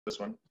this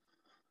one.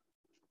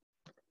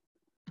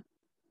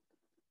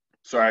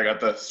 Sorry, I got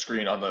the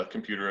screen on the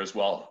computer as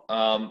well.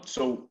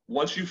 So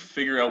once you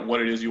figure out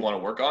what it is you want to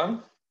work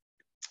on,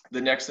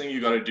 the next thing you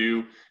got to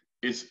do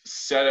is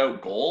set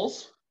out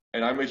goals.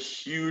 And I'm a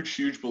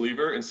huge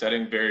believer in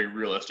setting very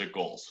realistic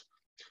goals.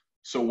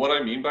 So what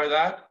I mean by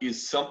that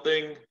is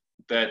something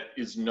that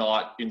is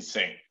not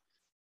insane.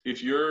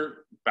 If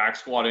you're back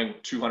squatting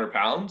 200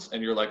 pounds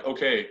and you're like,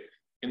 okay,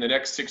 in the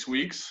next 6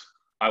 weeks,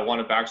 I want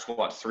to back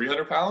squat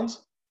 300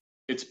 pounds,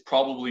 it's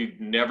probably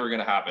never going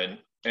to happen.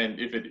 And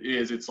if it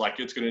is, it's like,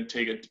 it's going to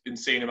take an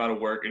insane amount of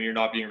work and you're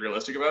not being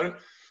realistic about it.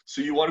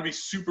 So you want to be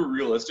super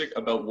realistic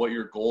about what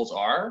your goals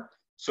are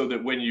so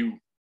that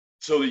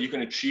you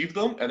can achieve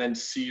them and then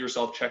see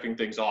yourself checking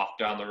things off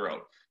down the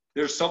road.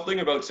 There's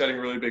something about setting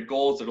really big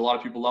goals that a lot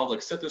of people love,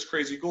 like set this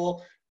crazy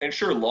goal. And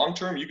sure,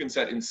 long-term, you can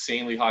set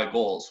insanely high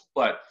goals.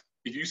 But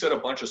if you set a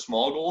bunch of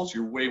small goals,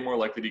 you're way more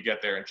likely to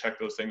get there and check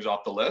those things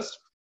off the list.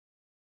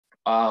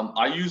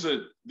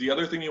 The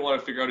other thing you want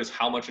to figure out is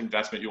how much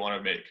investment you want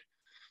to make.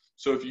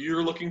 So if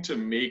you're looking to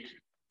make,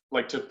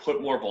 like to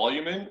put more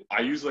volume in,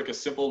 I use like a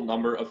simple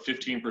number of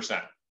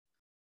 15%.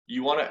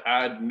 You want to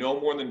add no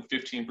more than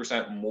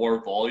 15%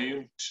 more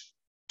volume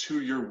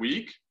to your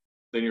week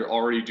than you're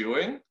already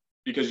doing,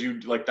 because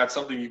that's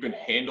something you can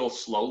handle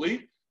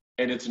slowly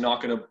and it's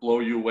not going to blow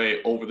you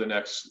away over the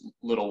next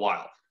little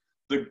while.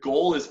 The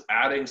goal is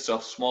adding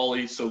stuff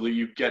smallly so that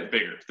you get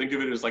bigger. Think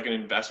of it as like an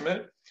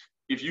investment.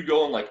 If you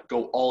go and like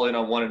go all in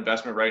on one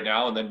investment right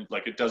now and then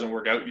like it doesn't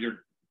work out,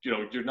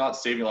 you're not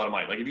saving a lot of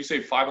money. Like if you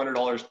save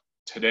 $500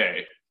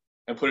 today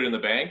and put it in the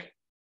bank,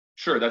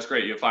 sure, that's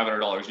great. You have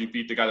 $500. You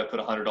beat the guy that put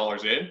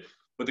 $100 in,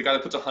 but the guy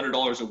that puts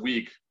 $100 a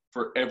week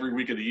for every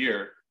week of the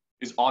year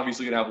is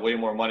obviously going to have way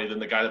more money than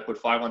the guy that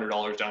put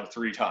 $500 down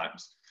 3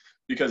 times,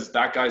 because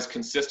that guy's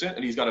consistent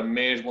and he's got a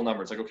manageable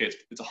number. It's like, okay,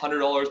 it's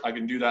 $100. I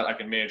can do that. I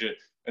can manage it.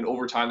 And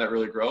over time, that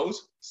really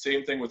grows.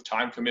 Same thing with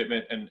time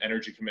commitment and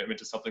energy commitment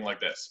to something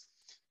like this.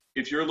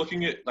 If you're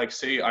looking at, like,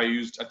 say I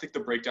think the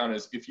breakdown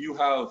is if you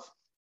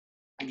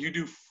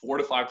do 4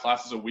 to 5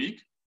 classes a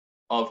week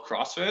of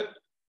CrossFit,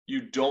 you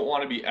don't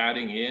want to be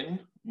adding in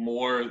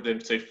more than,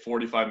 say,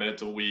 45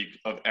 minutes a week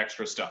of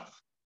extra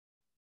stuff.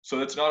 So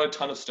that's not a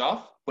ton of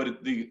stuff,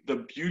 but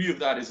the beauty of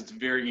that is it's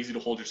very easy to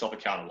hold yourself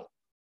accountable.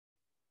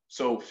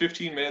 So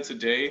 15 minutes a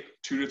day,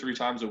 2 to 3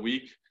 times a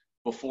week,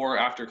 before or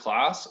after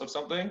class of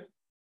something,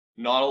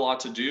 not a lot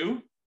to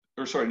do,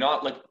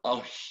 not like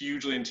a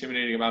hugely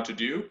intimidating amount to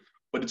do,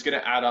 but it's going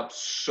to add up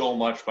so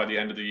much by the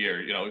end of the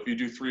year. If you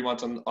do 3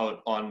 months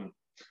on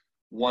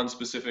one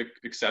specific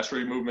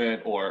accessory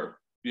movement, or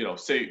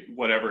say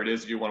whatever it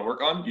is you want to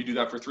work on, you do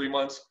that for 3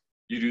 months,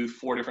 you do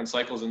 4 different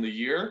cycles in the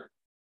year,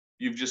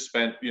 you've just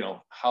spent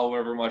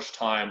however much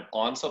time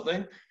on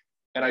something.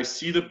 And I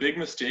see the big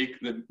mistake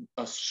that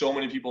so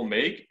many people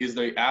make is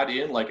they add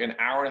in like an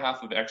hour and a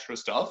half of extra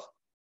stuff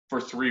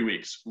for 3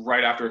 weeks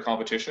right after a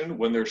competition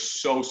when they're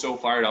so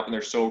fired up and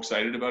they're so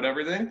excited about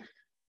everything,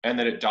 and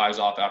then it dies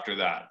off after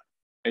that.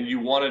 And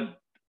you want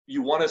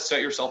to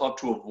set yourself up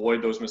to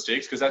avoid those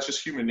mistakes, because that's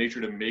just human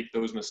nature to make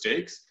those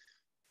mistakes.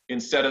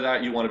 Instead of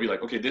that, you want to be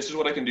like, okay, this is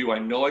what I can do. I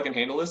know I can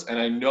handle this, and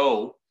I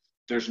know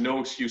there's no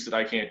excuse that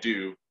I can't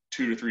do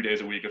 2 to 3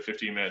 days a week of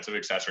 15 minutes of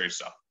accessory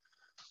stuff.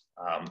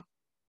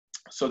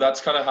 So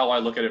that's kind of how I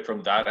look at it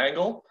from that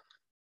angle.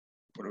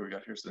 What do we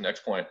got? Here's the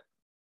next point.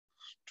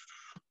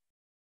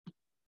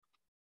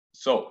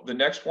 So the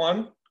next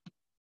one,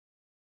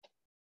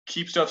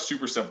 keep stuff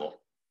super simple.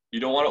 You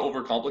don't want to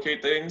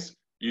overcomplicate things.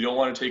 You don't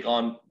want to take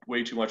on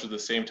way too much at the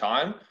same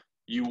time.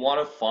 You want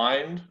to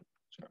find,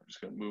 sorry, I'm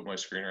just going to move my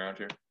screen around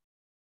here.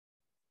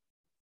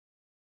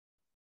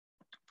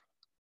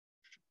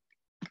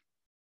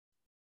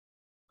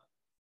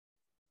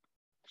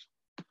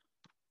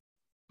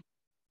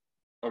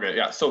 Okay,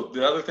 yeah, so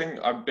the other thing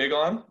I'm big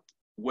on,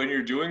 when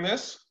you're doing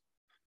this,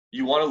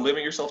 you want to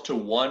limit yourself to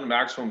 1,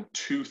 maximum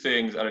 2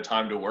 things at a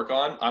time to work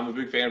on. I'm a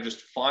big fan of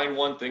just find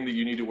one thing that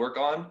you need to work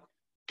on,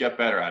 get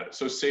better at it.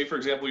 So say, for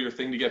example, your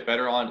thing to get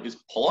better on is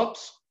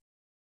pull-ups.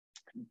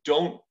 You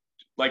don't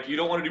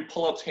want to do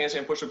pull-ups,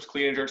 handstand push-ups,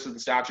 clean and jerks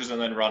and snatches,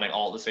 and then running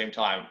all at the same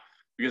time.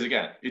 Because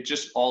again, it's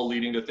just all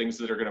leading to things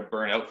that are going to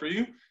burn out for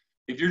you.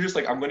 If you're just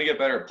like, I'm going to get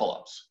better at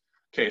pull-ups.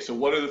 Okay, so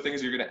what are the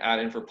things you're going to add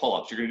in for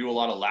pull-ups? You're going to do a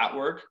lot of lat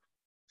work,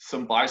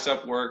 some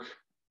bicep work,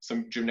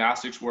 some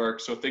gymnastics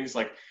work. So things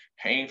like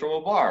hanging from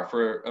a bar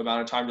for an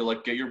amount of time to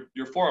like get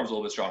your forearms a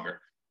little bit stronger,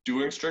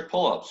 doing strict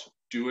pull-ups,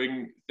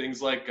 doing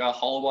things like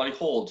hollow body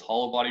holds,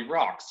 hollow body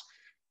rocks,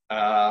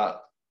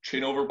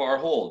 chin over bar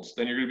holds.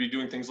 Then you're going to be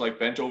doing things like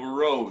bent over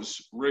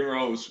rows, ring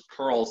rows,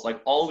 curls,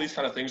 like all of these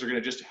kind of things are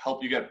going to just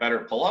help you get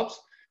better at pull-ups.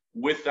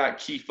 With that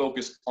key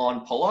focus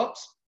on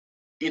pull-ups,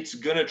 it's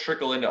going to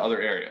trickle into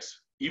other areas.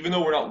 Even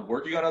though we're not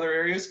working on other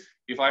areas,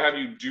 if I have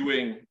you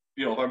doing,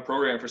 if I'm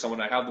programming for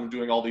someone, I have them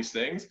doing all these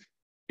things,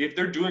 if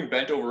they're doing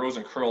bent over rows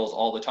and curls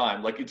all the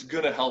time, like it's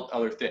going to help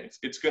other things.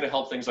 It's going to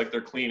help things like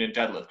their clean and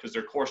deadlift, because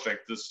their core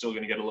strength is still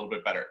going to get a little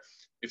bit better.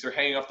 If they're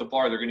hanging off the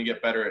bar, they're going to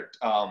get better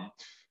at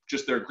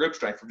just their grip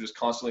strength from just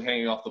constantly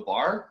hanging off the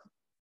bar.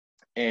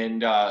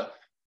 And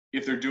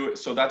if they're doing,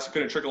 so that's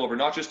going to trickle over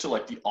not just to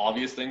like the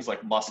obvious things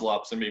like muscle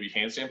ups and maybe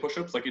handstand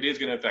push-ups, like it is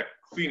going to affect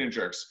clean and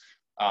jerks,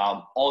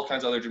 all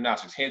kinds of other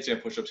gymnastics,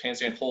 handstand push-ups,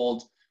 handstand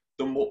holds.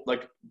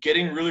 Like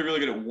getting really,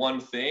 really good at one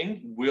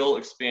thing will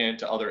expand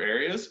to other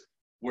areas,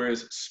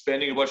 whereas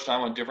spending a bunch of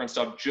time on different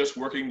stuff, just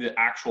working the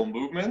actual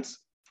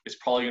movements, is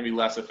probably going to be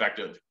less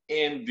effective.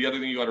 And the other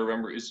thing you got to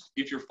remember is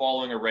if you're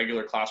following a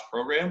regular class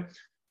program,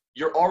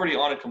 you're already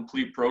on a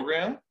complete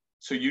program.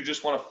 So you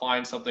just want to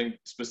find something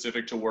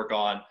specific to work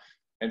on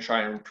and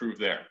try and improve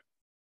there.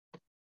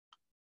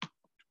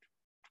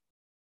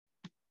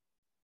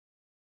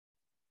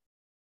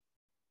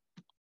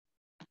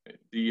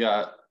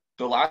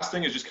 The last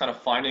thing is just kind of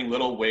finding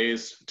little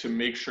ways to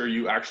make sure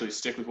you actually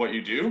stick with what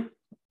you do.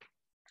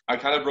 I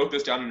kind of broke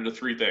this down into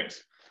 3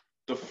 things.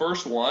 The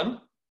first one,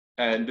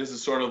 and this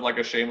is sort of like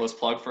a shameless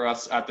plug for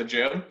us at the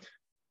gym,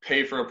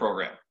 pay for a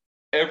program.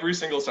 Every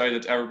single study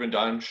that's ever been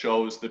done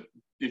shows that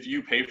if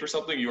you pay for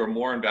something, you are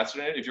more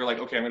invested in it. If you're like,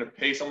 okay, I'm going to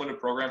pay someone to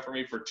program for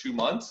me for 2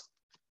 months,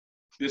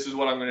 this is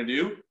what I'm going to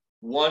do.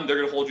 1, they're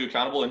going to hold you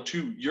accountable. And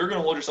 2, you're going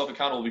to hold yourself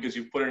accountable because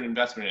you've put an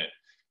investment in it.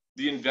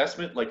 The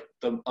investment, like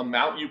the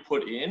amount you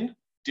put in,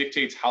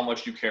 dictates how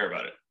much you care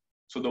about it.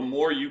 So the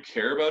more you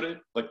care about it,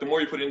 like the more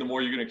you put in, the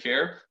more you're going to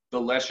care, the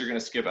less you're going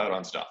to skip out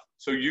on stuff.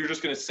 So you're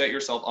just going to set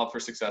yourself up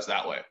for success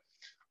that way.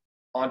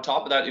 On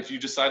top of that, if you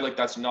decide like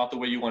that's not the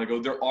way you want to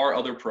go, there are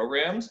other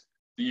programs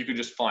that you can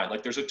just find.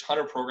 Like there's a ton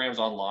of programs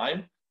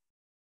online.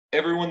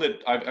 Everyone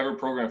that I've ever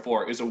programmed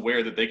for is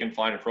aware that they can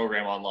find a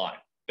program online.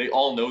 They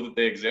all know that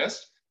they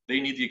exist. They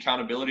need the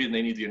accountability and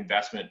they need the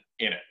investment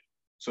in it.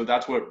 So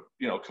that's what,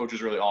 you know,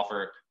 coaches really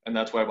offer. And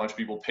that's why a bunch of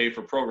people pay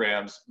for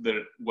programs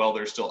that, well,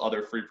 there's still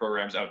other free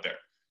programs out there.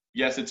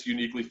 Yes, it's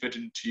uniquely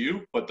fitted to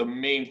you, but the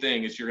main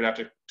thing is you're going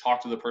to have to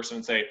talk to the person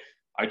and say,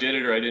 I did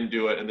it or I didn't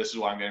do it, and this is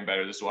why I'm getting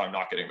better, this is why I'm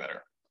not getting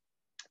better.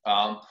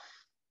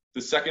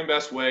 The second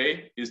best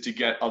way is to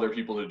get other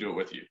people to do it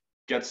with you.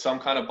 Get some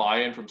kind of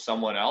buy-in from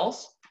someone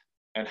else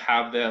and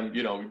have them,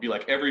 you know, be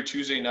like every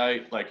Tuesday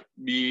night, like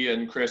me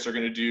and Chris are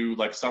going to do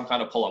like some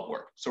kind of pull-up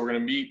work. So we're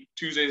going to meet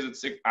Tuesdays at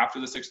 6 after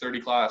the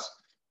 6:30 class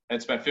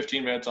and spend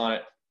 15 minutes on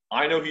it.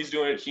 I know he's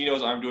doing it. He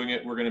knows I'm doing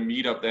it. We're going to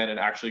meet up then and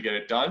actually get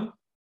it done.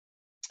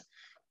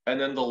 And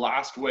then the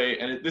last way,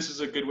 and this is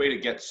a good way to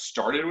get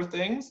started with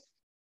things,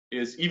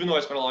 is even though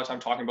I spent a lot of time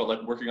talking about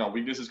like working on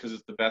weaknesses because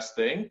it's the best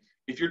thing,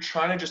 if you're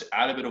trying to just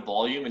add a bit of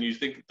volume and you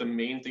think the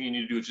main thing you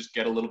need to do is just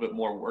get a little bit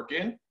more work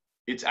in,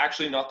 it's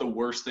actually not the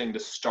worst thing to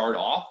start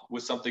off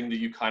with something that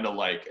you kind of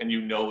like and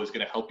you know is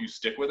going to help you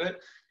stick with it.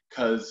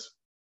 Because,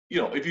 you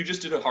know, if you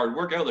just did a hard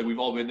workout, like we've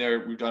all been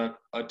there, we've done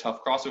a tough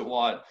CrossFit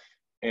WOD,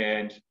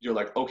 and you're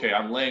like, okay,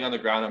 I'm laying on the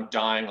ground, I'm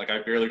dying, like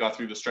I barely got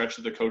through the stretch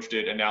that the coach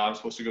did, and now I'm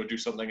supposed to go do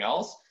something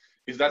else.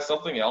 If that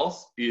something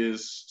else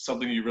is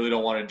something you really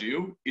don't want to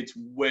do, it's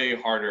way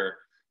harder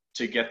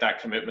to get that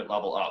commitment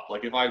level up.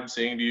 Like if I'm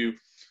saying to you,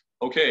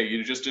 okay,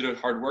 you just did a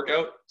hard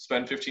workout,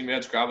 spend 15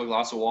 minutes, grab a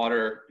glass of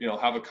water, you know,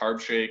 have a carb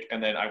shake,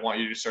 and then I want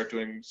you to start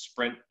doing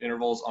sprint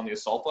intervals on the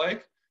assault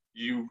bike,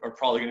 you are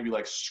probably going to be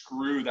like,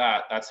 screw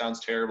that. That sounds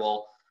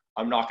terrible.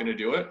 I'm not going to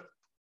do it.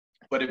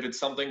 But if it's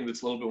something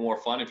that's a little bit more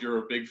fun, if you're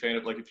a big fan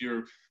of, like, if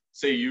you're,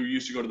 say you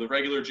used to go to the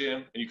regular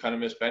gym and you kind of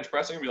miss bench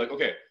pressing, be like,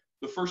 okay,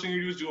 the first thing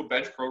you do is do a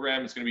bench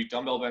program. It's going to be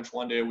dumbbell bench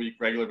 1 day a week,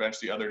 regular bench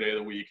the other day of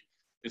the week.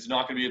 It's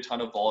not going to be a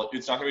ton of volume.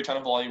 It's not going to be a ton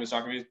of volume. It's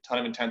not going to be a ton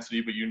of intensity,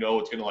 but you know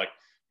it's going to like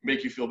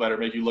make you feel better,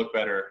 make you look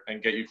better,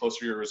 and get you closer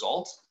to your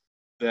results.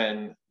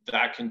 Then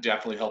that can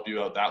definitely help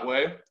you out that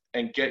way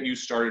and get you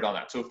started on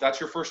that. So if that's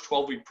your first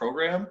 12-week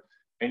program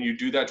and you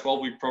do that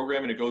 12-week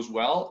program and it goes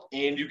well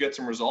and you get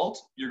some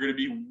results, you're going to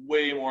be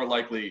way more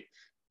likely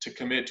to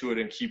commit to it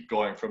and keep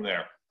going from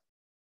there.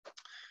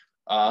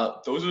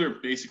 Those are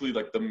basically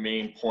like the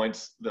main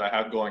points that I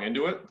have going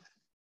into it.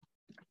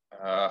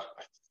 I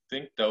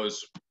think that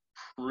was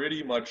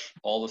pretty much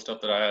all the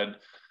stuff that I had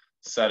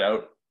set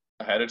out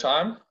ahead of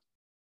time.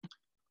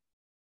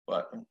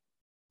 But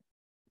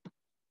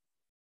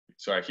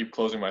sorry, I keep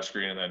closing my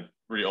screen and then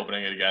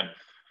reopening it again.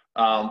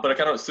 But I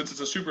kind of, since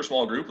it's a super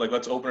small group, like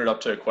let's open it up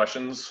to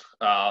questions.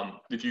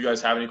 If you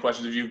guys have any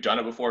questions, if you've done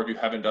it before, if you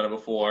haven't done it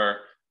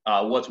before,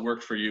 what's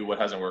worked for you, what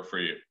hasn't worked for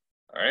you.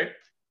 All right.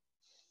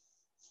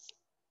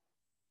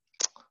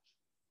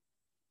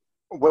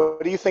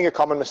 What do you think a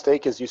common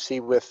mistake is you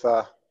see with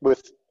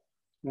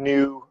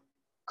new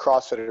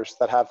CrossFitters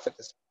that have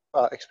fitness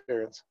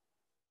experience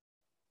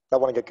that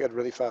want to get good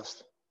really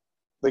fast?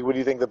 Like, what do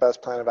you think the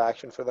best plan of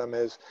action for them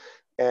is?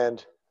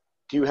 And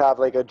do you have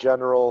like a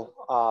general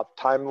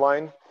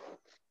timeline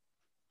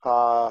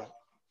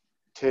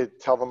to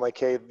tell them like,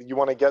 hey, you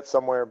want to get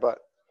somewhere, but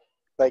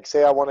like,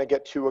 say I want to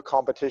get to a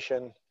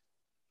competition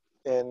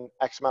in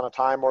X amount of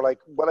time, or like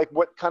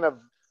what kind of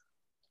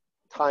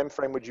time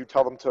frame would you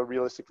tell them to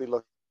realistically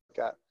look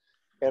at,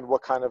 and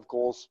what kind of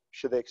goals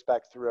should they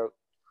expect throughout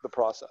the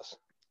process?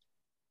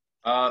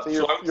 So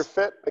you're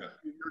fit, like,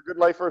 you're a good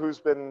lifer who's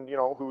been, you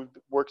know, who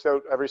works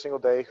out every single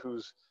day,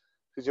 who's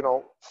you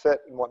know, fit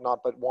and whatnot,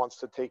 but wants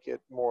to take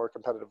it more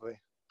competitively.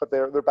 But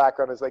their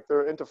background is like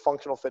they're into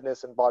functional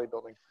fitness and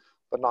bodybuilding.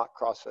 but not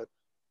CrossFit?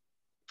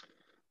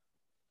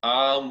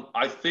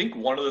 I think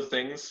one of the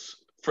things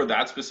for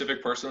that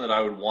specific person that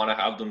I would want to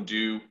have them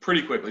do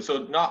pretty quickly.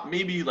 So not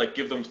maybe like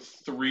give them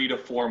 3 to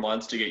 4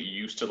 months to get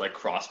used to like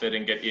CrossFit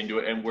and get into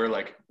it. And where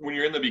like when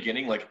you're in the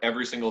beginning, like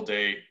every single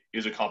day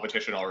is a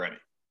competition already.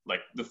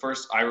 Like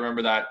I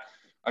remember that,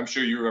 I'm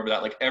sure you remember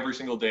that, like every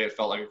single day it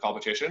felt like a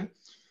competition.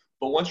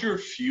 But once you're a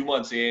few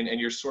months in and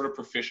you're sort of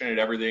proficient at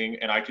everything,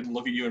 and I can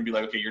look at you and be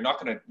like, okay, you're not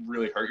going to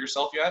really hurt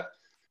yourself yet.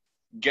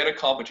 Get a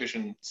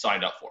competition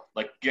signed up for.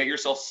 Like get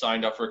yourself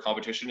signed up for a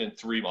competition in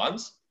 3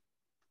 months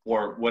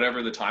or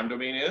whatever the time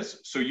domain is.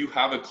 So you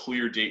have a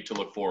clear date to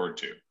look forward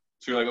to.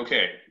 So you're like,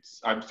 okay,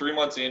 I'm 3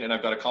 months in and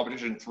I've got a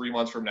competition 3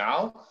 months from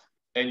now.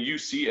 And you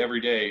see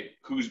every day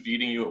who's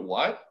beating you at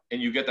what,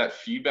 and you get that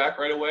feedback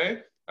right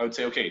away. I would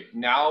say, okay,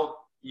 now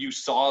you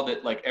saw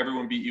that like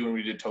everyone beat you when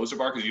we did Toaster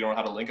Bar because you don't know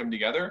how to link them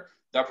together.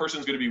 That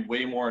person's going to be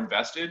way more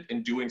invested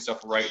in doing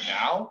stuff right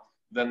now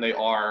than they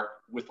are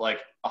with like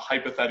a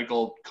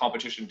hypothetical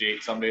competition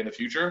date someday in the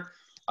future.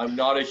 I'm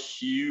not a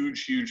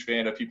huge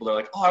fan of people that are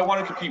like, oh, I want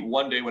to compete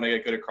one day when I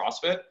get good at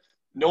CrossFit.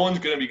 No one's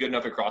going to be good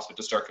enough at CrossFit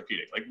to start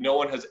competing. Like no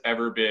one has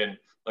ever been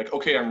like,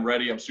 okay, I'm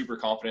ready. I'm super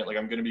confident. Like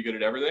I'm going to be good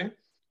at everything.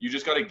 You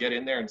just got to get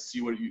in there and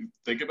see what you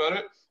think about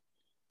it.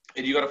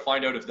 And you got to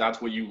find out if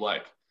that's what you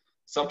like.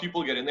 Some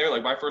people get in there,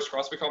 like my first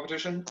CrossFit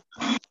competition,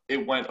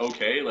 it went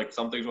okay. Like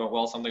some things went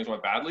well, some things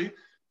went badly.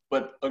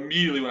 But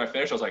immediately when I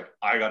finished, I was like,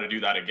 I got to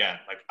do that again.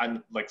 Like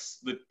I'm like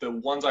the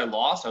ones I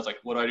lost, I was like,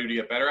 what do I do to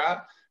get better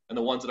at? And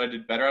the ones that I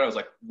did better at, I was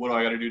like, what do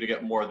I got to do to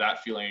get more of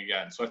that feeling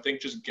again? So I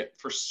think just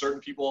for certain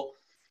people,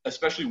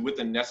 especially with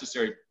the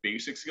necessary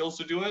basic skills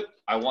to do it,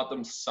 I want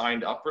them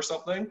signed up for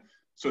something.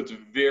 So it's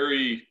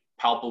very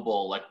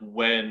palpable, like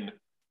when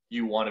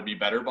you want to be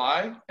better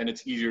by, and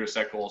it's easier to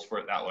set goals for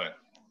it that way.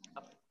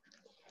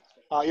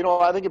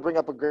 I think you bring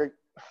up a great,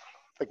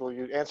 well,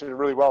 you answered it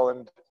really well,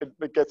 and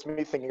it gets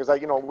me thinking, because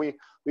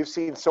we've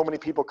seen so many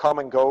people come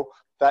and go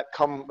that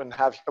come and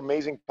have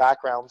amazing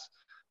backgrounds,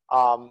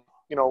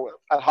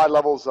 at high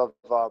levels of,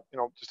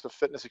 just a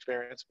fitness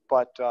experience.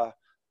 But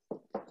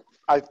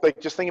I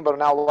like just thinking about it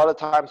now, a lot of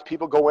times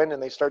people go in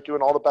and they start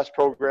doing all the best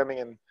programming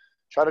and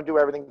try to do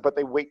everything, but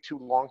they wait too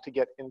long to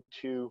get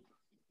into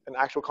an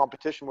actual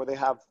competition where they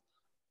have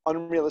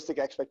unrealistic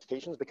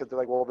expectations because they're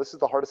like, well, this is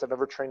the hardest I've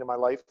ever trained in my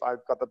life.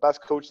 I've got the best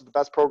coaches, the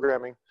best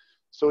programming.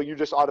 So you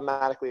just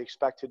automatically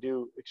expect to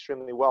do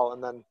extremely well.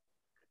 And then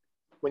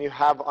when you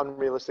have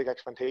unrealistic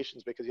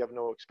expectations because you have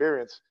no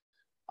experience,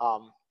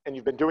 and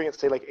you've been doing it,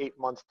 say like 8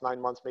 months,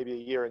 9 months, maybe a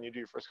year, and you do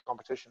your first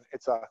competition,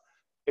 it's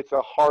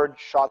a hard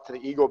shot to the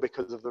ego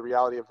because of the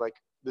reality of like,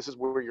 this is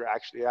where you're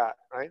actually at,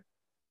 right?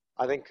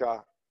 I think,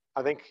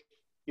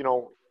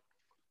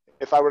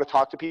 if I were to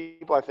talk to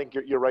people, I think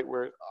you're right,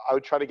 where I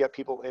would try to get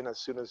people in as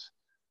soon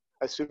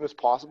as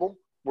possible,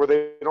 where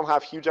they don't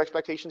have huge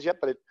expectations yet,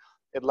 but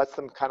it lets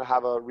them kind of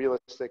have a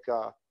realistic,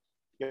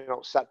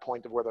 set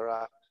point of where they're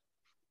at.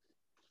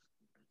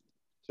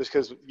 Just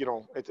because,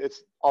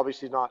 it's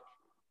obviously not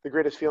the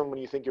greatest feeling when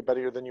you think you're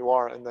better than you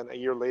are, and then a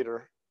year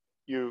later,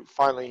 you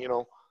finally,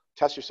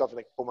 test yourself and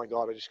think, oh my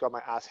God, I just got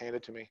my ass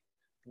handed to me.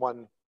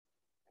 When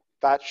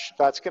that's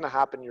going to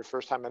happen your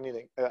first time at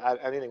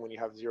anything when you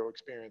have zero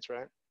experience,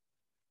 right?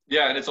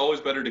 Yeah, and it's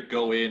always better to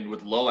go in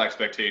with low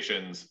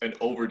expectations and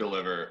over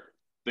deliver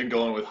than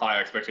going with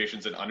high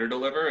expectations and under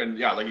deliver. And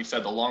yeah, like you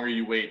said, the longer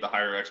you wait, the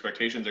higher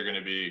expectations are going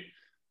to be.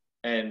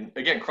 And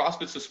again,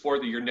 CrossFit's a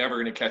sport that you're never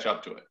going to catch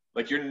up to it.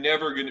 Like you're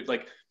never going to,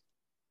 like,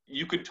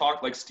 you could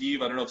talk like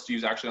Steve. I don't know if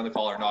Steve's actually on the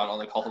call or not on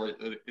the call.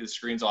 His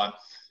screen's on.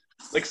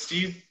 Like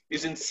Steve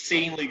is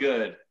insanely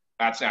good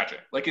at snatching,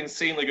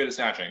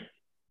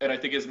 and I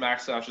think his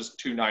max snatch is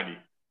 290.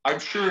 I'm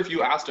sure if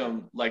you asked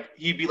him, like,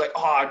 he'd be like,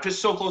 oh, I'm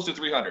just so close to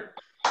 300.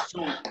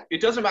 So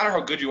it doesn't matter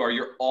how good you are,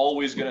 you're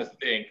always going to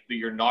think that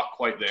you're not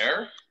quite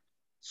there.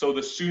 So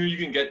the sooner you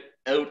can get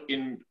out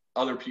in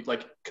other people,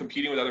 like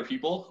competing with other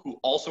people who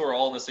also are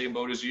all in the same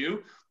boat as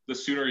you, the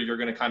sooner you're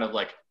going to kind of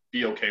like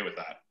be okay with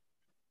that.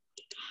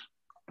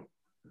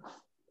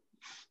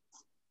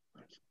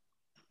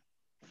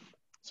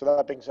 So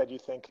that being said,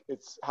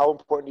 how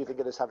important do you think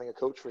it is having a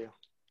coach for you?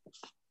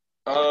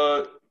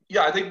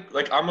 Yeah, I think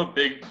like I'm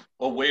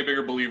a way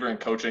bigger believer in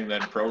coaching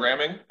than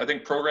programming. I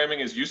think programming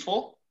is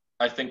useful.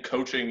 I think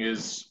coaching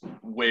is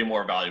way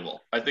more valuable.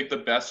 I think the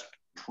best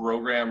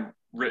program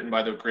written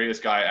by the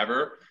greatest guy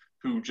ever,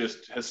 who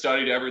just has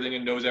studied everything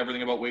and knows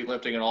everything about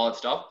weightlifting and all that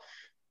stuff,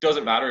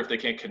 doesn't matter if they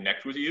can't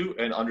connect with you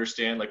and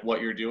understand like what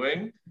you're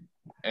doing.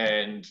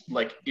 And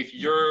like if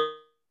you're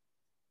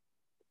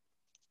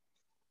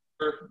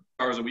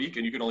hours a week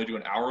and you can only do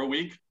an hour a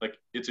week, like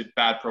it's a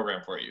bad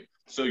program for you.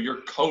 So your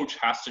coach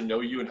has to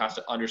know you and has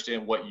to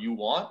understand what you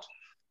want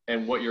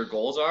and what your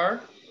goals are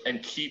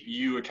and keep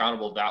you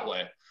accountable that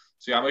way.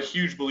 So yeah, I'm a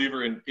huge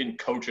believer in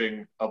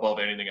coaching above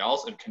anything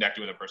else and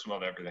connecting with a person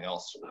above everything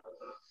else.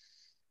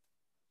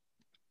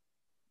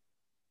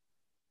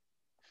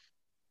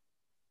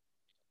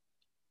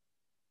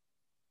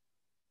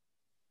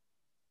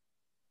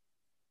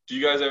 Do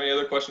you guys have any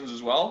other questions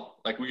as well?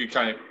 Like we could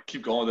kind of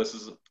keep going with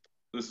this.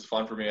 this is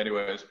fun for me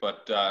anyways,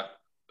 but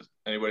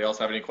anybody else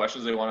have any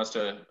questions they want us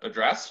to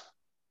address?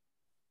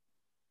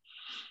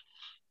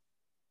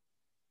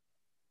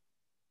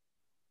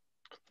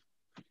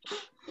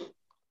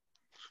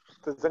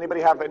 Does anybody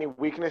have any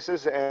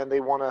weaknesses and they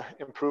want to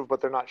improve,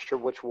 but they're not sure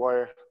what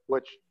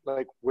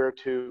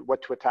to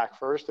attack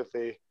first?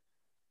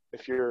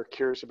 If you're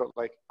curious about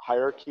like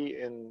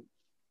hierarchy in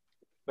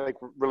like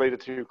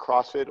related to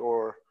CrossFit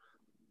or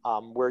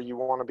where you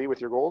want to be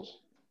with your goals?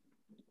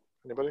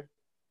 Anybody?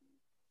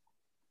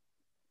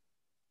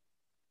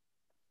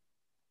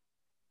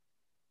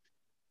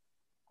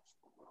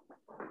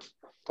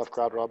 Tough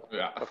crowd, Rob.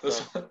 Yeah.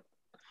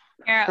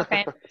 Yeah,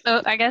 okay.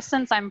 So I guess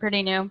since I'm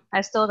pretty new, I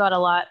still got a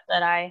lot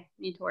that I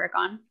need to work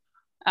on.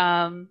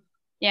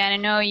 Yeah, and I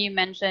know you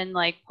mentioned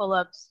like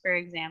pull-ups, for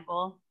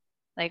example.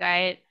 Like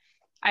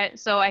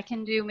so I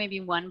can do maybe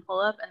one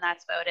pull-up and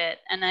that's about it.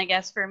 And I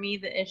guess for me,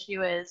 the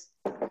issue is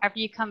after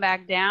you come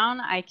back down,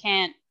 I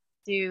can't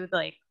do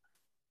like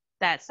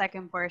that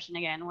second portion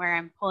again where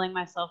I'm pulling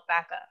myself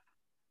back up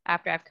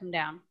after I've come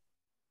down.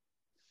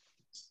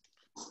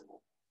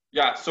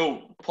 Yeah,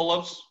 so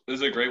pull-ups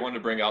is a great one to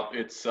bring up.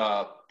 It's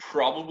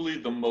probably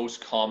the most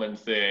common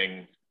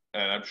thing,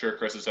 and I'm sure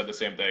Chris has said the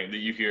same thing, that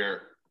you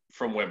hear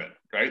from women,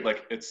 right?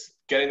 Like it's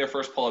getting their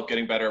first pull-up,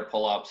 getting better at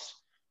pull-ups.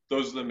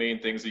 Those are the main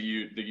things that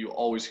you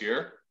always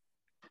hear.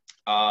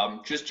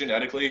 Just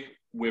genetically,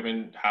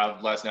 women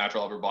have less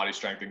natural upper body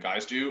strength than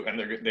guys do, and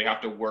they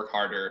have to work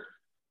harder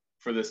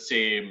for the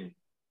same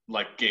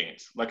like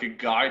gains. Like a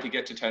guy to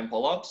get to 10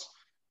 pull-ups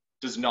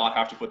does not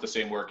have to put the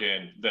same work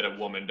in that a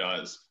woman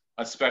does,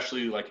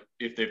 especially like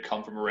if they've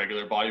come from a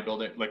regular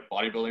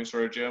bodybuilding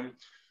sort of gym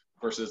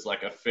versus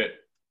like a fit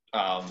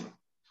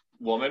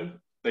woman.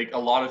 Like a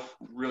lot of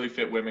really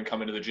fit women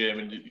come into the gym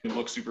and you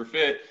look super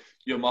fit,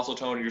 you have muscle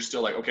tone, and you're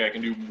still like, okay, I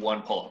can do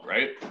one pull-up,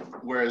 right?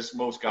 Whereas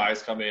most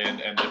guys come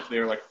in and if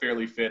they're like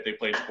fairly fit, they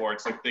play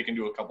sports, like they can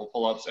do a couple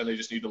pull-ups and they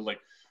just need to like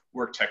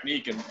work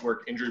technique and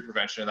work injury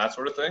prevention and that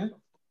sort of thing.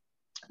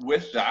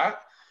 With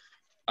that,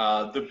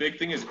 the big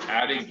thing is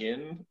adding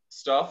in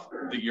stuff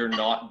that you're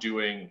not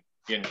doing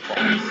in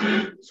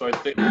class. So I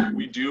think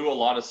we do a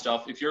lot of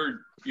stuff. If you're,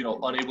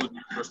 unable to do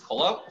your first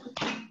pull-up,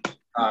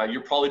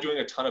 you're probably doing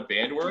a ton of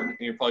band work and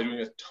you're probably doing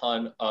a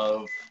ton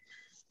of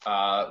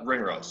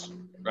ring rows,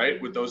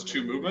 right? With those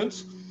two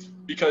movements,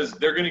 because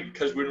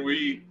when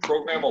we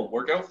program a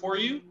workout for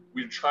you,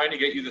 we're trying to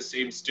get you the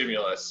same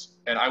stimulus.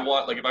 And I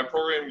want, like, if I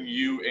program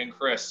you and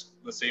Chris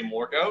the same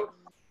workout,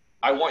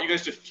 I want you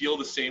guys to feel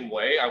the same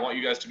way. I want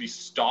you guys to be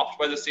stopped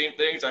by the same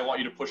things. I want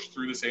you to push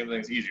through the same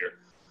things easier.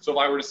 So if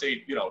I were to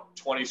say,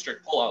 20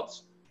 strict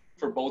pull-ups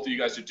for both of you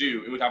guys to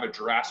do, it would have a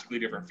drastically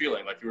different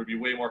feeling. Like there would be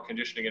way more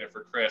conditioning in it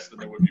for Chris than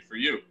there would be for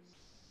you.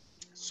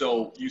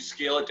 So you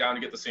scale it down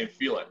to get the same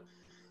feeling.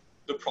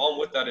 The problem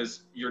with that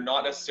is you're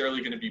not necessarily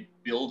going to be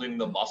building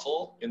the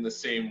muscle in the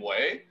same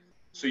way.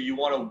 So you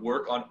want to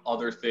work on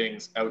other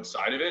things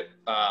outside of it.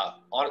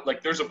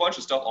 There's a bunch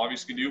of stuff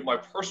obviously you can do. My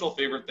personal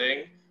favorite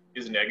thing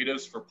is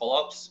negatives for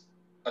pull-ups,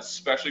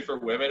 especially for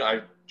women.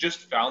 I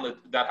just found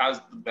that has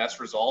the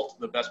best result,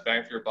 the best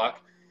bang for your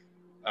buck.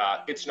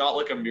 It's not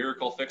like a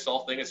miracle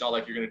fix-all thing. It's not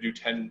like you're going to do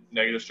 10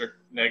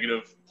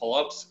 negative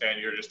pull-ups and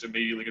you're just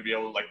immediately going to be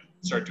able to like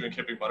start doing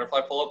kipping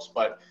butterfly pull-ups.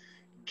 But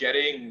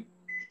getting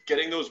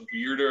those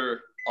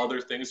weirder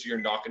other things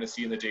you're not going to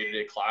see in the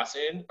day-to-day class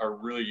in are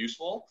really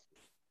useful.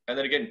 And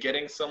then again,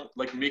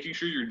 making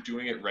sure you're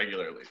doing it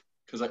regularly.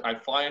 Because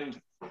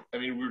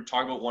we were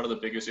talking about one of the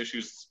biggest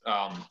issues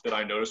that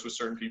I noticed with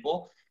certain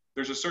people.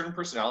 There's a certain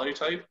personality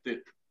type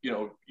that,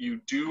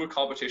 you do a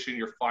competition,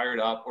 you're fired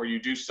up, or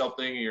you do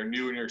something and you're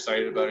new and you're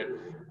excited about it.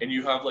 And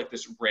you have like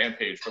this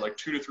rampage for like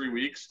 2 to 3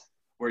 weeks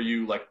where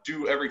you like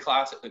do a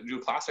class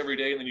every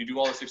day. And then you do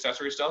all this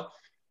accessory stuff.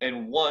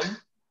 And one,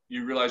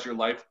 you realize your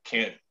life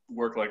can't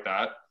work like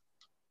that.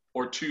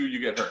 Or two, you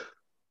get hurt.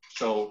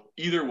 So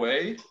either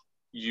way,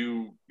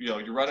 you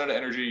run out of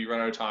energy, you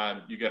run out of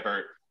time, you get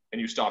hurt,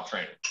 and you stop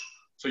training.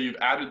 So you've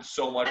added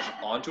so much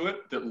onto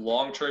it that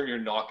long term you're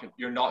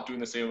not doing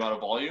the same amount of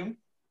volume.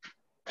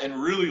 And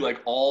really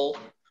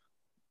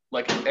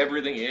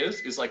everything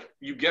is like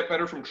you get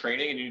better from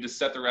training and you need to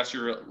set the rest of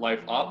your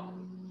life up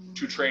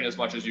to train as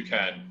much as you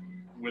can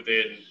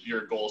within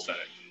your goal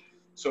setting.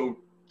 So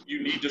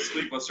you need to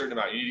sleep a certain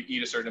amount, you need to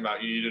eat a certain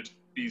amount, you need to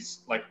be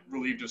like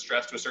relieved of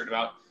stress to a certain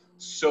amount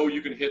so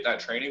you can hit that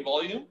training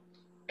volume.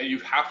 And you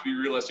have to be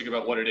realistic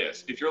about what it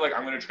is. If you're like,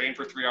 I'm going to train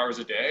for 3 hours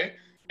a day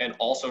and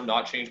also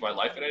not change my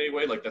life in any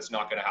way, like that's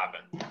not going to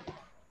happen.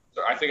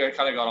 So I think I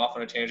kind of got off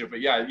on a tangent,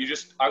 but yeah,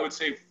 I would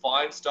say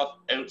find stuff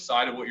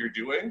outside of what you're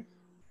doing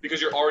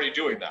because you're already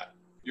doing that.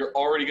 You're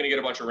already going to get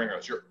a bunch of ring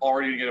rows. You're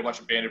already going to get a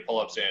bunch of banded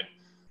pull-ups in.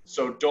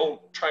 So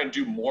don't try and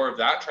do more of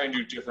that. Try and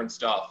do different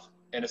stuff.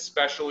 And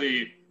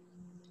especially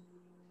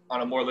on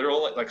a more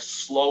literal, like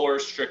slower,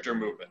 stricter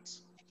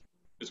movements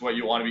is what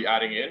you want to be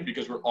adding in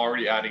because we're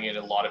already adding in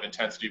a lot of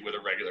intensity with a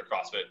regular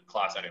CrossFit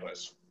class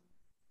anyways.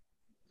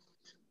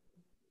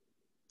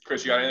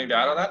 Chris, you got anything to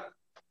add on that?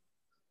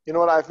 You know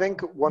what? I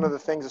think one of the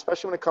things,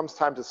 especially when it comes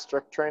time to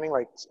strict training,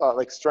 like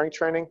strength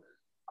training,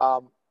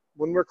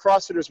 When we're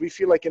CrossFitters, we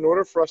feel like in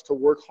order for us to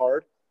work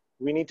hard,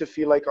 we need to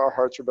feel like our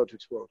hearts are about to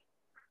explode,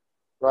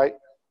 right?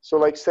 So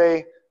like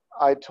say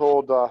I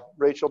told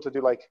Rachel to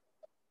do like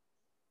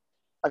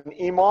an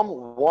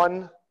EMOM,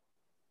 one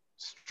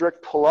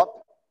strict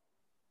pull-up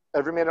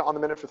every minute on the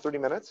minute for 30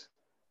 minutes.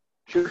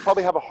 She would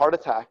probably have a heart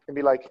attack and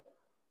be like,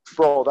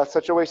 bro, that's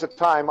such a waste of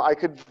time. I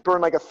could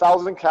burn like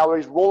 1,000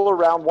 calories, roll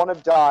around, want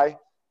to die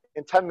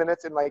in 10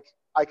 minutes, and like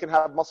I can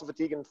have muscle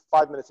fatigue in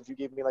 5 minutes if you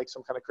gave me like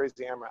some kind of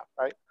crazy AMRAP,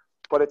 right?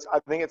 But I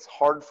think it's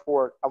hard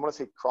for, I want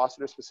to say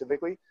CrossFitters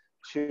specifically,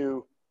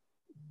 to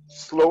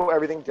slow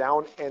everything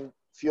down and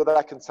feel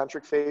that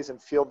concentric phase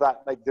and feel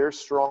that like they're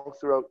strong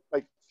throughout,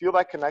 like feel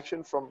that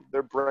connection from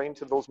their brain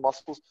to those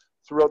muscles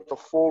throughout the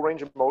full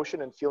range of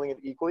motion and feeling it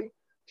equally,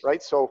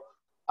 right? So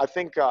I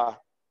think,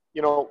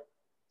 you know,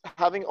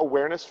 having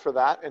awareness for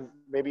that, and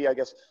maybe I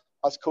guess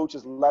us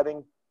coaches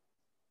letting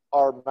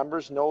our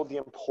members know the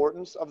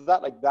importance of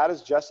that, like that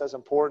is just as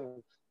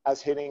important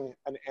as hitting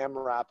an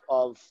AMRAP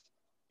of,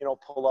 you know,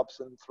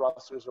 pull-ups and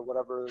thrusters or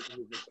whatever the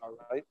movements are,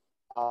 right?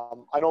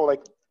 I know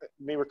like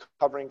me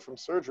recovering from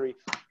surgery,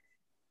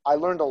 I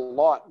learned a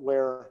lot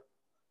where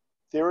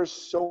there is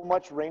so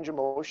much range of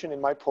motion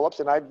in my pull-ups,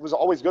 and I was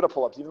always good at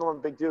pull-ups. Even though I'm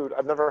a big dude,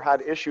 I've never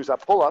had issues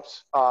at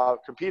pull-ups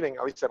competing.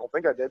 At least I don't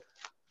think I did.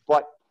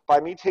 But by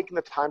me taking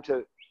the time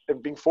to,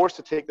 and being forced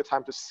to take the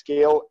time to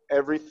scale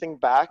everything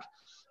back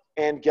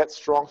and get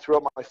strong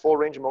throughout my full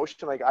range of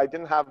motion, like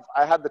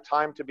I had the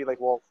time to be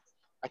like, well,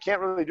 I can't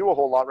really do a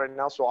whole lot right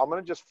now, so I'm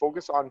going to just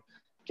focus on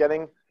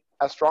getting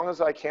as strong as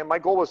I can. My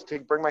goal was to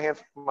bring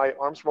my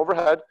arms from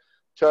overhead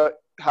to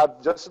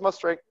have just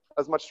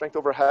as much strength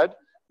overhead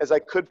as I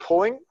could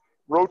pulling,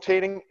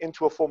 rotating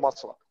into a full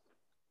muscle up,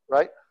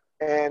 right?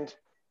 And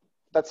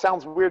that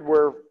sounds weird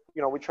where,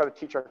 you know, we try to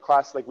teach our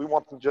class, like we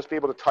want them to just be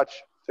able to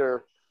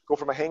go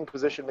from a hanging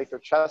position, make their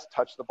chest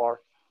touch the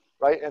bar,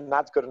 right? And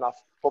that's good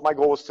enough. But my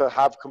goal was to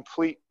have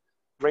complete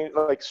range,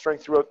 like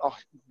strength throughout a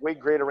way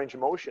greater range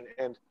of motion.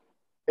 And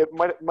it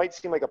might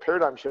seem like a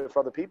paradigm shift for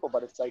other people,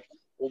 but it's like,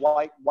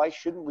 well, why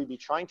shouldn't we be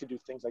trying to do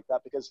things like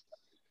that? Because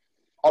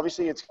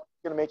obviously it's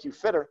going to make you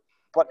fitter,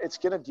 but it's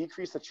going to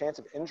decrease the chance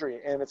of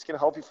injury, and it's going to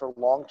help you for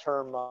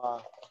long-term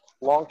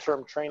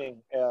training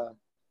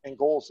and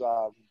goals.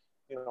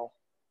 You know,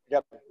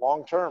 again,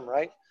 long-term,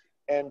 right?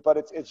 But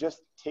it's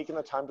just taking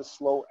the time to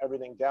slow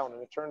everything down.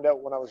 And it turned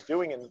out when I was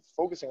doing and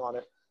focusing on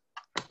it,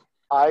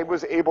 I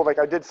was able, like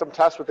I did some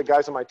tests with the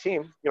guys on my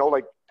team, you know,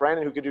 like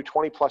Brandon, who could do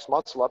 20 plus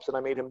muscle ups, and I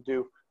made him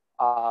do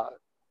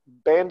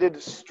banded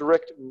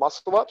strict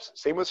muscle ups.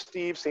 Same with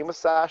Steve, same with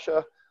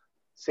Sasha,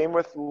 same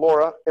with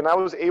Laura. And I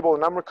was able,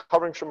 and I'm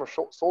recovering from a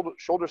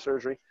shoulder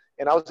surgery,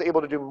 and I was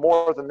able to do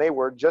more than they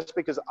were just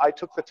because I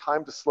took the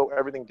time to slow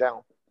everything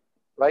down,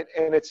 right?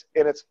 And it's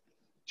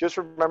just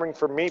remembering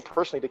for me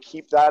personally to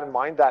keep that in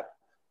mind, that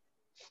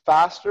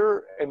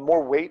faster and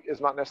more weight is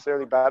not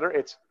necessarily better.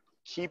 It's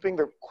keeping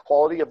the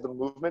quality of the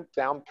movement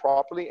down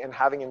properly and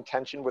having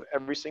intention with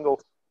every single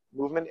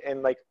movement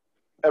and like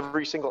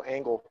every single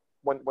angle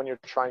when you're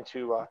trying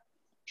to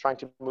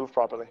move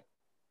properly.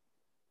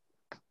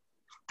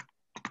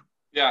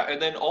 Yeah,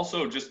 and then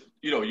also just,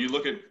 you know, you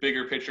look at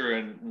bigger picture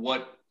and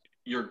what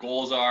your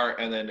goals are,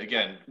 and then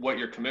again, what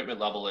your commitment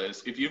level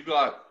is. If you've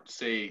got,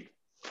 say,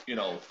 you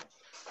know,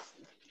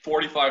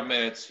 45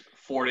 minutes,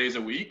 4 days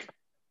a week,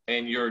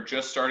 and you're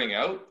just starting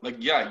out, like,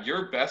 yeah,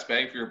 your best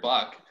bang for your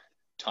buck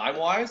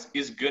time-wise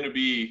is going to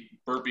be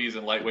burpees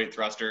and lightweight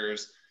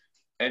thrusters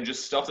and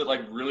just stuff that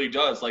like really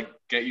does like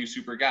get you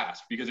super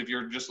gassed. Because if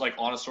you're just like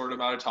on a short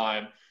amount of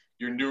time,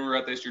 you're newer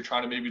at this, you're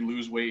trying to maybe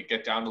lose weight,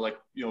 get down to like,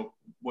 you know,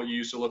 what you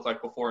used to look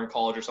like before in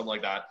college or something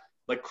like that.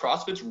 Like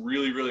CrossFit's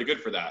really, really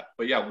good for that.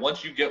 But yeah,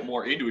 once you get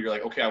more into it, you're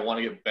like, okay, I want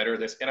to get better at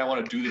this and I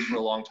want to do this for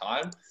a long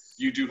time.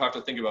 You do have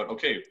to think about,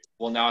 okay,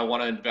 well now I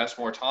want to invest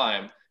more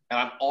time and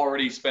I'm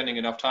already spending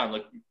enough time.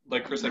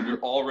 Like Chris said, we're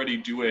already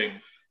doing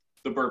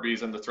the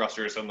burpees and the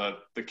thrusters and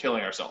the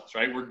killing ourselves,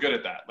 right? We're good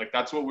at that. Like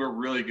that's what we're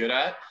really good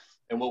at.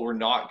 And what we're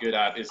not good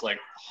at is like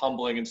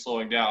humbling and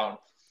slowing down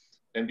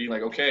and being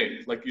like, okay,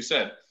 like you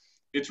said,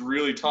 it's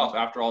really tough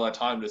after all that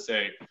time to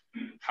say,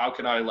 how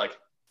can I like,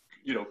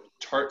 you know,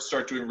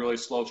 start doing really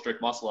slow,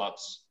 strict muscle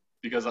ups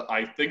because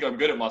I think I'm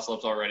good at muscle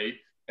ups already.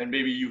 And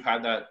maybe you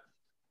had that,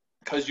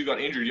 because you got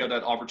injured, you had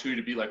that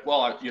opportunity to be like,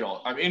 well,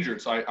 I'm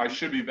injured, so I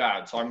should be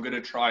bad. So I'm going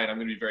to try and I'm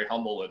going to be very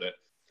humble with it.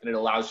 And it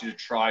allows you to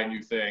try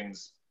new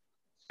things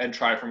and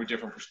try from a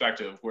different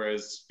perspective.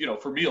 Whereas, you know,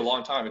 for me, a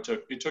long time, it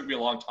took me a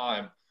long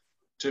time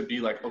to be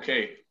like,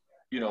 okay,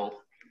 you know,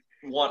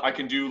 I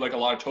can do like a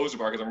lot of toes to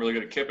bar because I'm really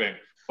good at kipping,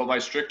 but my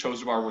strict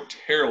toes to bar were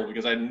terrible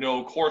because I had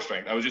no core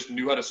strength. I just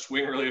knew how to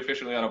swing really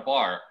efficiently on a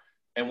bar.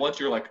 And once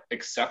you're like,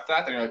 accept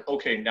that, then you're like,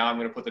 okay, now I'm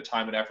going to put the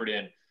time and effort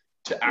in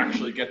to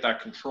actually get that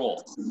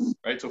control,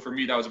 right? So for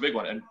me, that was a big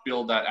one, and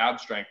build that ab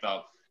strength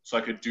up so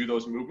I could do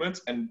those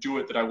movements and do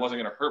it that I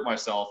wasn't going to hurt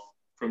myself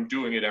from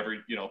doing it every,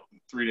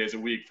 3 days a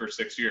week for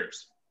 6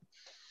 years.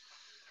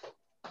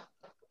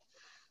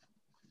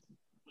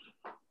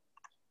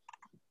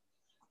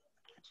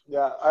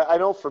 Yeah, I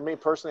know for me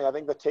personally, I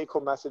think the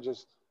take-home message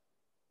is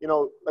you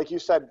know, like you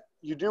said,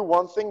 you do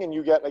one thing and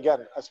you get,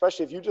 again,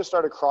 especially if you just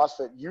started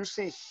CrossFit, you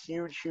see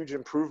huge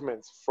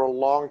improvements for a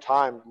long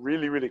time,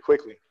 really, really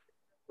quickly,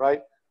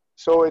 right?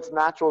 So it's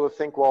natural to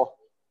think, well,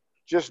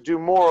 just do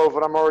more of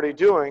what I'm already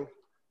doing,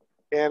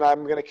 and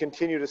I'm going to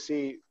continue to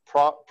see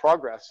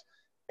progress.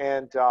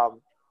 And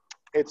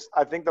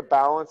I think the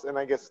balance, and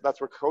I guess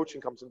that's where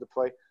coaching comes into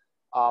play.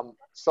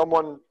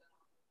 Someone,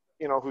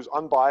 you know, who's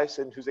unbiased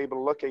and who's able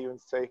to look at you and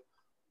say,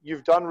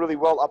 you've done really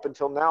well up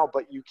until now,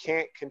 but you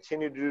can't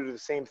continue to do the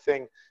same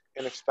thing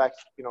and expect,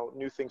 you know,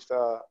 new things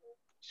to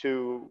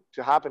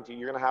happen to you.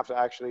 You're going to have to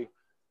actually,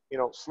 you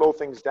know, slow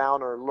things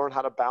down or learn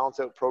how to balance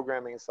out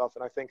programming and stuff.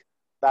 And I think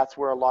that's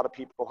where a lot of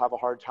people have a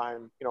hard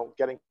time, you know,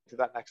 getting to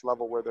that next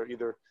level where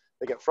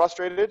they get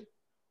frustrated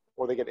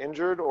or they get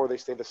injured or they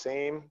stay the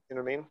same, you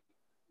know what I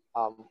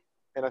mean?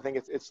 And I think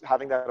it's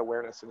having that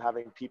awareness and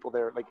having people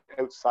there, like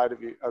outside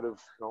of you, out of,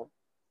 you know,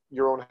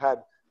 your own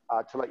head,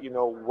 to let you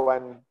know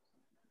when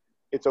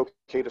it's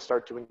okay to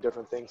start doing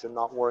different things and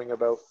not worrying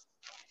about,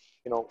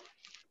 you know,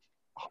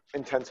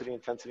 intensity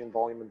and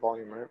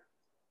volume, right?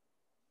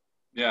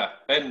 Yeah,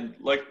 and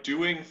like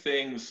doing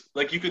things,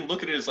 like you can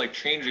look at it as like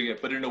changing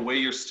it, but in a way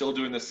you're still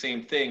doing the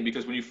same thing,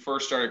 because when you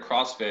first started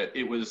CrossFit,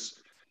 it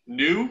was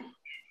new,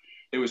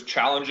 it was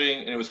challenging,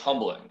 and it was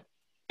humbling.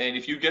 And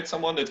if you get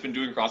someone that's been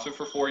doing CrossFit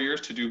for 4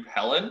 years to do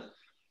Helen,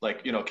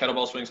 like, you know,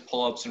 kettlebell swings,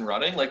 pull-ups, and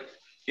running, like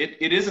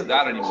it isn't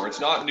that anymore. It's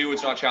not new,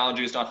 it's not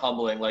challenging, it's not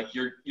humbling. Like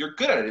you're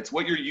good at it. It's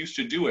what you're used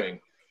to doing.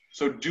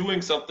 So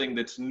doing something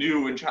that's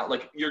new and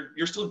like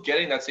you're still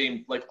getting that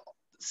same, like,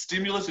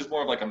 stimulus is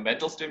more of like a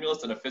mental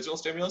stimulus than a physical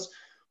stimulus,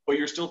 but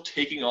you're still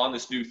taking on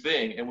this new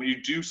thing. And when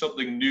you do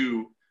something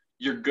new,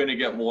 you're going to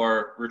get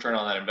more return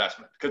on that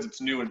investment because it's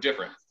new and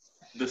different.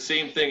 The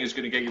same thing is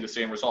going to get you the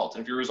same results.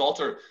 And if your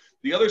results are,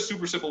 the other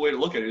super simple way to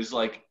look at it is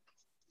like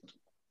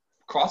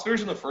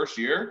CrossFitters in the first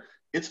year,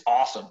 it's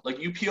awesome. Like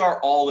you PR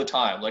all the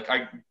time. Like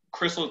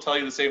Chris will tell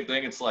you the same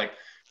thing. It's like,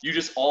 you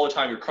just all the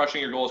time, you're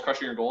crushing your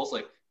goals.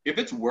 Like if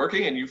it's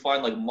working and you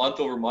find like month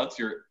over month,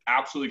 you're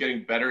absolutely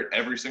getting better at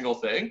every single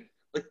thing.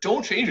 Like,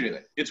 don't change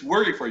anything. It's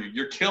working for you.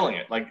 You're killing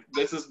it. Like,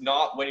 this is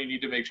not when you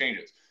need to make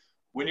changes.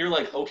 When you're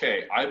like,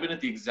 okay, I've been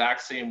at the exact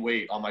same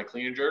weight on my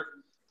clean and jerk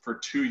for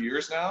 2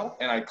 years now,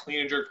 and I clean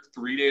and jerk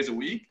 3 days a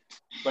week,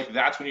 like,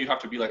 that's when you have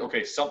to be like,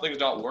 okay, something's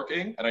not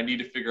working, and I need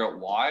to figure out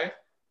why,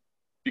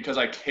 because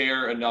I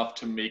care enough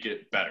to make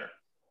it better.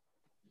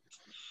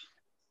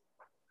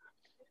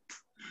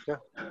 Yeah.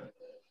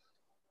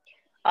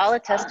 I'll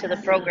attest to the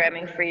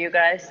programming for you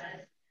guys.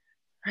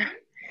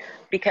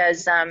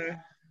 Because,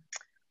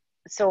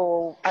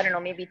 so I don't know,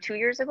 maybe 2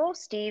 years ago,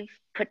 Steve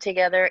put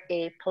together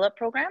a pull-up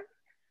program.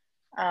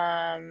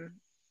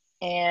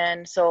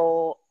 And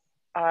so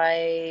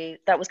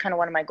that was kind of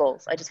one of my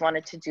goals. I just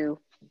wanted to do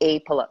a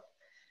pull-up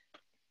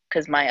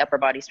because my upper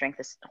body strength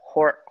is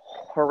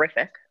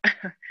horrific.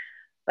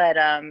 But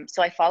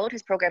so I followed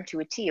his program to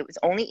a T. It was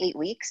only 8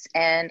 weeks,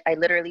 and I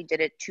literally did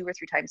it 2 or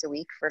 3 times a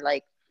week for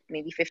like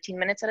maybe 15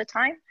 minutes at a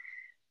time.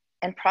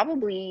 And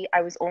probably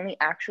I was only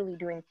actually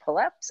doing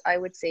pull-ups, I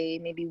would say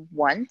maybe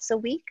once a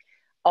week.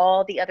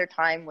 All the other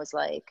time was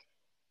like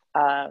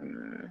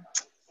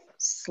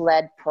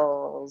sled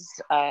pulls,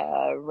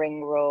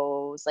 ring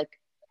rows, like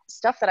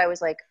stuff that I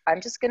was like,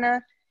 I'm just going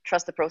to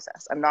trust the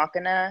process. I'm not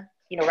going to,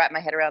 you know, wrap my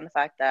head around the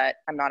fact that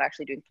I'm not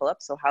actually doing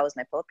pull-ups. So how is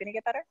my pull-up going to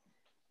get better?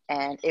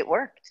 And it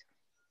worked.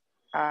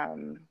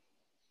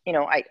 You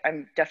know,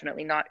 I'm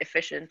definitely not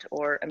efficient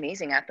or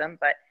amazing at them,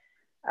 but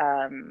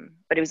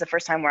it was the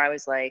first time where I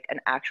was like an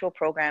actual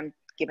program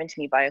given to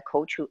me by a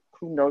coach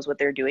who knows what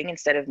they're doing,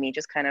 instead of me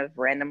just kind of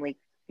randomly,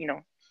 you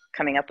know,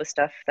 coming up with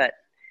stuff that,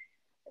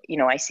 you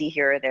know, I see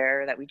here or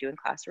there that we do in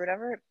class or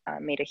whatever.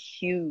 Made a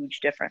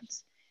huge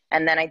difference.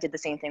 And then I did the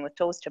same thing with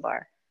toes to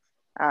bar.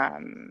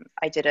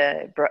 I did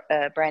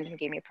Brandon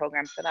gave me a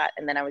program for that.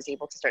 And then I was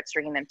able to start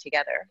stringing them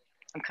together.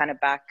 I'm kind of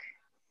back.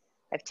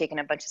 I've taken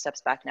a bunch of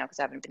steps back now because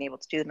I haven't been able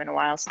to do them in a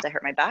while since I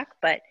hurt my back,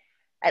 but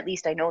at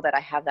least I know that I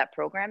have that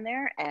program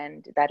there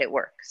and that it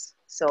works.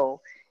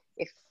 So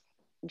if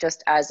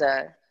just as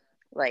a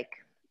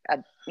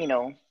you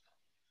know,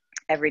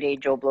 everyday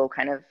Joe Blow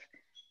kind of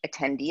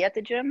attendee at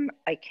the gym,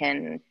 I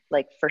can,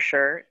 like, for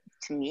sure,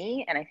 to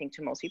me, and I think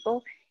to most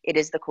people, it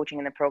is the coaching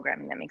and the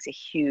programming that makes a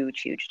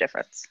huge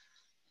difference.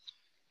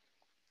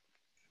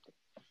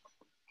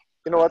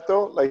 You know what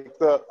though? Like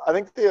I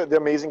think the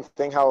amazing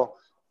thing, how,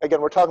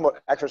 again, we're talking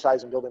about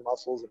exercise and building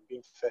muscles and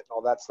being fit and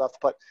all that stuff,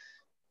 but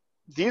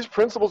these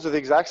principles are the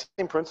exact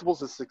same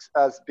principles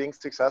as being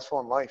successful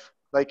in life.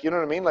 Like, you know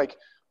what I mean? Like,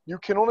 you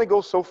can only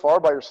go so far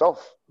by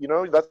yourself. You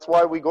know, that's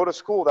why we go to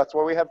school. That's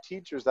why we have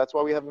teachers. That's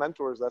why we have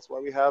mentors. That's why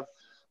we have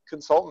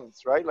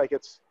consultants, right? Like,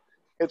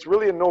 it's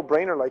really a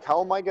no-brainer. Like,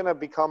 how am I going to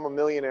become a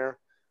millionaire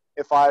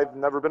if I've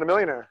never been a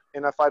millionaire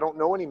and if I don't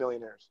know any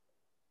millionaires,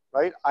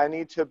 right? I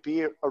need to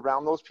be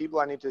around those people.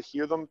 I need to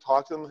hear them,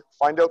 talk to them,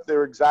 find out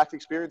their exact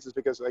experiences,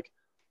 because, like,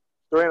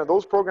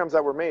 those programs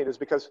that were made is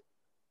because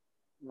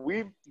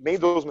we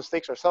made those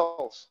mistakes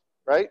ourselves,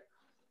 right?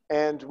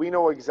 And we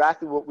know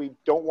exactly what we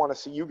don't want to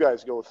see you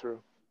guys go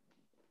through.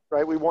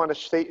 right? We want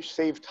to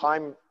save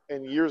time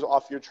and years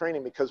off your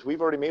training because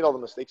we've already made all the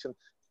mistakes. And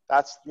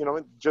that's,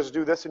 just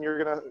do this and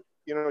you're going to,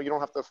 you don't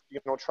have to,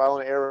 trial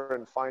and error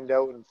and find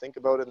out and think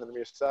about it and then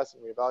reassess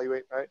and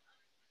reevaluate, right?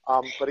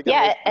 But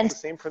again, it's the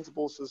same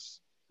principles as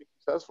being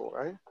successful,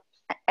 right?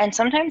 And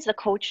sometimes the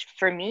coach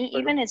for me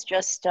even is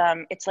just,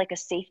 it's like a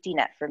safety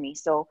net for me.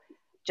 So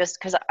just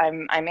because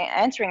I'm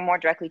answering more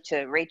directly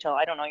to Rachel,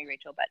 I don't know you,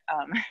 Rachel, but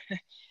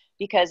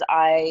because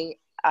I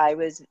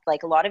was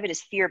like, a lot of it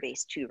is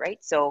fear-based too, right?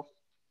 So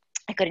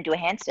I couldn't do a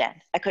handstand.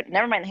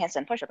 Never mind the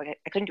handstand push-up.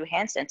 I couldn't do a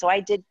handstand. So I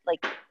did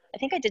I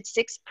think I did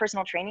 6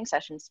 personal training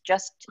sessions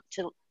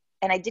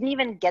and I didn't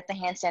even get the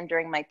handstand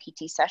during my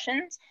PT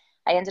sessions.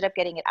 I ended up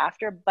getting it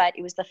after, but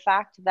it was the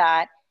fact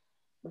that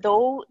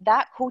though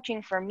that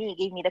coaching for me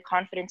gave me the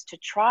confidence to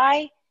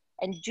try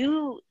and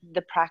do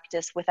the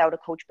practice without a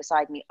coach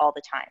beside me all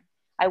the time.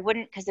 I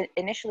wouldn't, because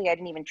initially I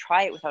didn't even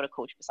try it without a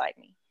coach beside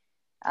me.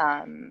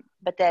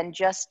 But then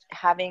just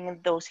having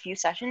those few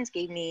sessions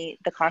gave me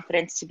the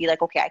confidence to be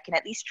like, okay, I can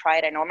at least try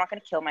it. I know I'm not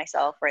going to kill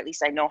myself, or at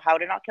least I know how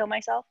to not kill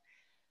myself.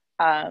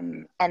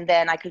 And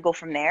then I could go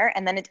from there.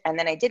 And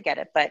then I did get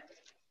it, but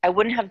I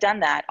wouldn't have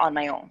done that on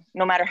my own,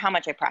 no matter how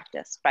much I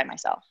practiced by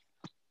myself.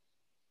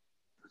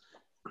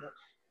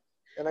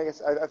 And I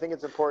guess I think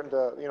it's important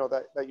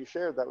to, that you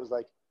shared that was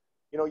like,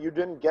 you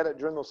didn't get it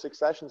during those 6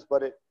 sessions,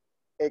 but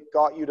it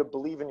got you to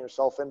believe in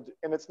yourself. And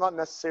it's not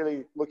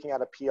necessarily looking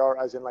at a PR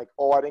as in like,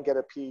 oh, I didn't get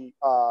a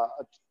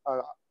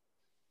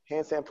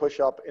handstand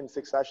push-up in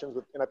 6 sessions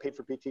and I paid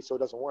for PT, so it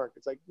doesn't work.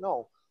 It's like,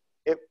 no,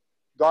 it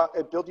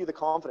built you the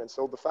confidence.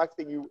 So the fact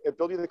that it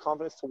built you the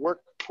confidence to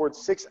work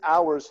towards 6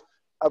 hours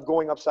of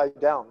going upside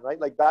down, right?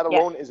 Like that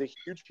alone is a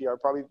huge PR.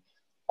 Probably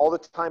all the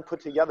time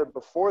put together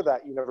before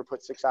that, you never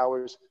put 6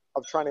 hours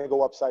of trying to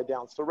go upside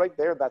down. So right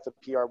there, that's a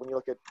PR when you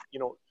look at,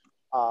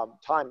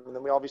 time. And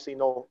then we obviously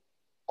know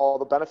all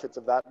the benefits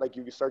of that. Like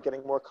you start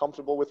getting more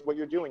comfortable with what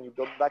you're doing. You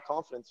build that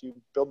confidence, you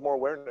build more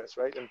awareness,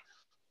 right? And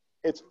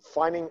it's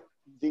finding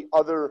the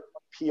other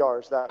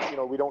PRs that,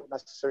 we don't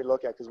necessarily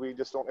look at because we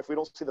just don't, if we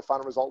don't see the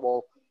final result,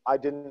 well, I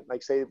didn't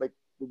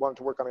we wanted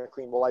to work on a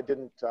clean. Well, I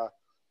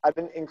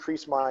didn't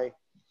increase my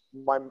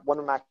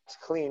one max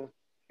clean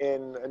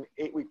in an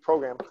 8-week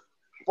program,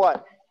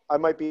 but I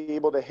might be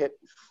able to hit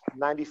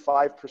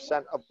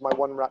 95% of my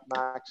 1 rep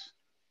max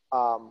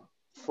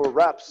for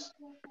reps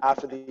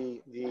after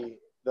the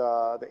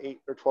 8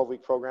 or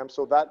 12-week program.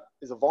 So that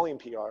is a volume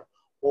PR.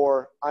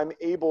 Or I'm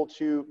able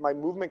to, my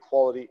movement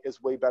quality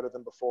is way better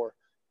than before.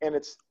 And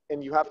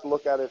you have to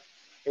look at it.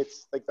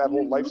 It's like that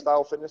whole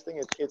lifestyle fitness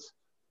thing.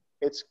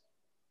 It's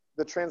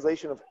the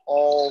translation of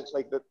all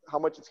how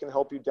much it's going to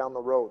help you down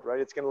the road, right?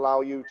 It's going to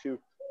allow you to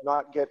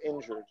not get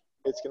injured.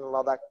 It's going to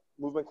allow that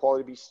movement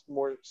quality to be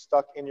more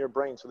stuck in your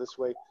brain. So this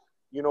way,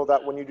 you know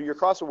that when you do your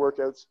CrossFit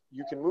workouts,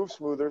 you can move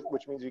smoother,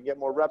 which means you get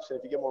more reps. And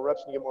if you get more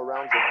reps and you get more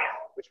rounds in,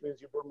 which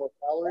means you burn more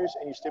calories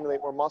and you stimulate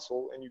more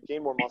muscle and you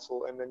gain more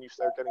muscle, and then you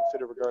start getting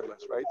fitter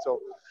regardless, right? So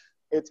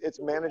it's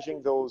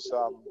managing those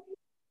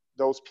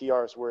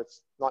PRs where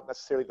it's not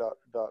necessarily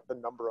the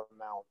number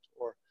amount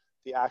or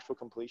the actual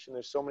completion.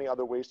 There's so many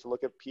other ways to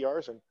look at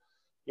PRs. And,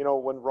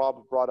 when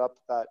Rob brought up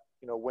that,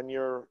 when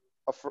you're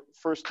a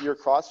first-year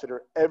CrossFitter,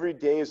 every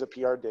day is a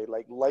PR day.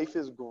 Like, life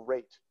is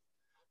great.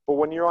 But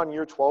when you're on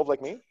year 12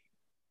 like me,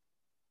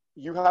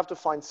 you have to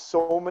find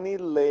so many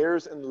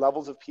layers and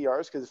levels of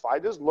PRs. Because if I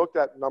just looked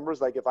at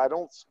numbers, like if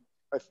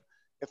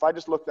I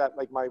just looked at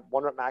like my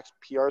 1 rep max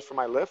PRs for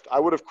my lift, I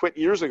would have quit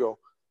years ago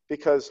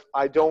because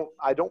I don't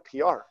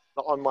PR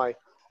on my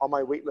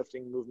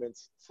weightlifting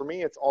movements. For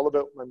me, it's all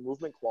about my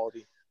movement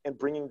quality and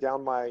bringing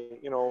down my,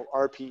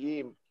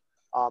 RPE.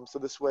 So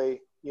this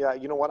way, you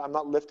know what? I'm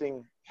not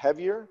lifting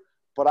heavier,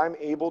 but I'm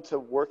able to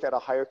work at a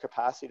higher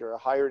capacity or a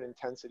higher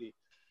intensity.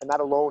 And that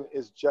alone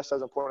is just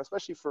as important,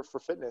 especially for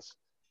fitness,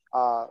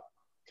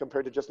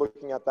 compared to just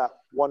looking at that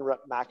 1 rep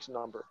max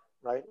number,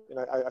 right? And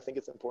I think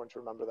it's important to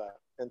remember that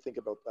and think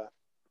about that.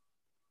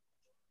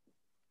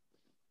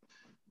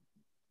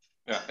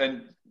 Yeah,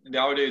 and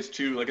nowadays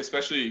too, like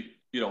especially,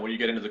 when you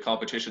get into the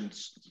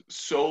competitions,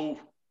 so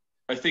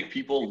I think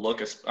people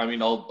look at,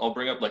 I'll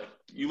bring up like,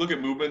 you look at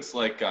movements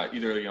like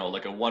either,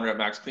 like a 1 rep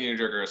max clean and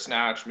jerk or a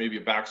snatch, maybe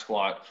a back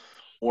squat,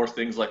 or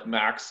things like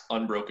max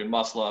unbroken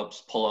muscle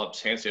ups, pull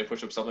ups, handstand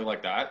push ups, something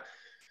like that.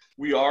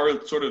 We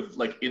are sort of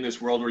like in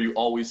this world where you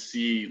always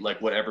see like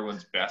what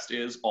everyone's best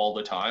is all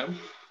the time.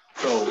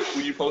 So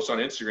when you post on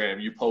Instagram,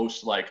 you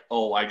post like,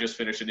 oh, I just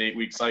finished an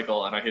 8-week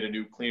cycle and I hit a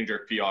new clean and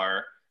jerk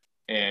PR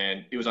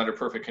and it was under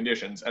perfect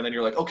conditions. And then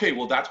you're like, okay,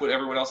 well, that's what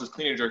everyone else is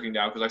clean and jerking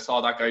now because I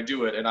saw that guy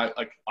do it. And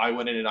I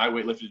went in and I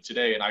weightlifted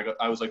today and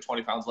I was like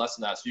 20 pounds less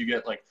than that. So you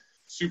get like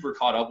super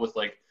caught up with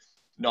like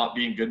not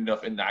being good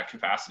enough in that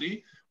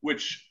capacity,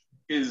 which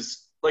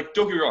is like,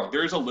 don't get me wrong,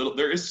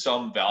 there is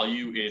some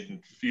value in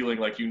feeling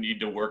like you need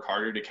to work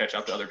harder to catch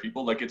up to other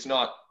people. Like it's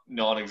not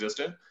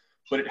non-existent,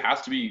 but it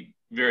has to be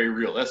very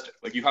realistic.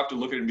 Like you have to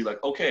look at it and be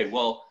like, okay,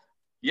 well,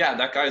 yeah,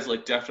 that guy's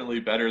like definitely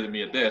better than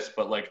me at this,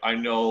 but like, I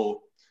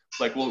know,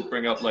 like we'll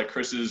bring up like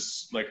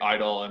Chris's like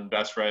idol and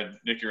best friend,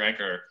 Nick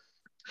Uranker.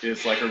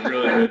 is like a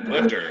really good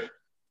lifter.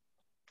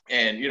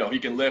 And, you know, he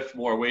can lift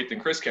more weight than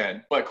Chris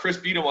can, but Chris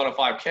beat him on a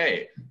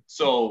 5K.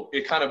 So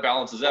it kind of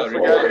balances out.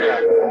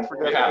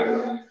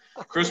 Yeah.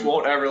 Chris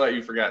won't ever let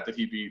you forget that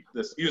he beat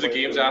this. He was a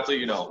games athlete,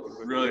 you know,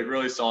 really,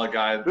 really solid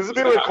guy. This is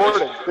being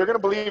recorded. They're going to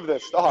believe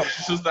this. Stop.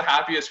 This is the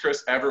happiest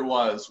Chris ever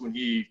was when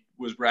he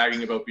was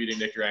bragging about beating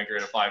Nick Duranker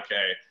in a 5K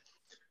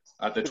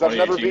at the 2018 I've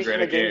never beaten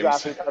Granite a games Games.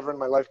 athlete ever in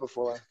my life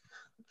before.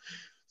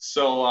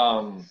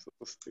 So,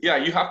 yeah,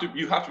 you have to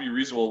be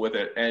reasonable with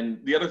it. And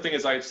the other thing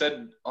is, I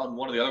said on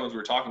one of the other ones we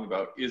were talking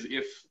about, is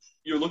if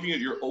you're looking at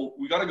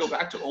we got to go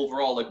back to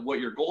overall, like what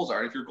your goals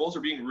are. And if your goals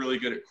are being really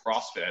good at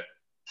CrossFit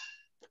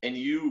and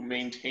you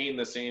maintain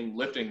the same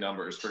lifting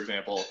numbers, for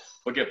example,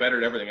 but get better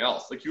at everything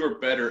else, like you are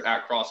better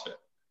at CrossFit,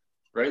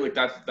 right? Like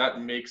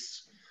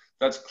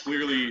that's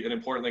clearly an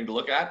important thing to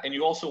look at. And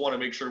you also want to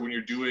make sure when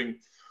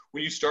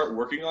you start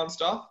working on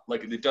stuff,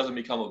 like it doesn't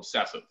become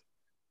obsessive.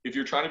 If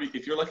you're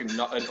like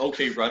an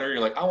okay runner, you're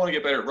like, I want to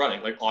get better at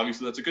running. Like,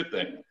 obviously that's a good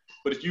thing.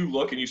 But if you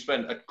look and you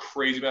spend a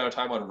crazy amount of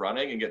time on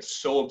running and get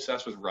so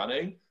obsessed with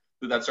running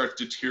that starts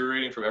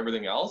deteriorating from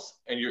everything else.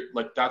 And you're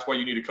like, that's why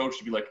you need a coach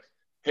to be like,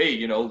 hey,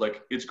 you know,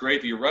 like it's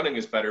great that your running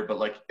is better, but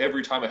like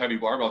every time a heavy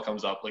barbell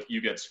comes up, like you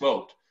get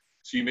smoked.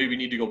 So you maybe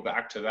need to go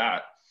back to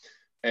that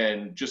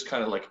and just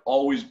kind of like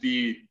always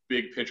be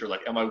big picture.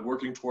 Like, am I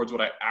working towards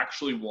what I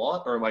actually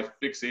want, or am I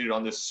fixated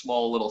on this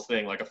small little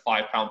thing, like a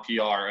 5-pound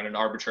PR and an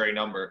arbitrary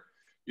number?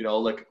 You know,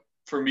 like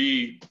for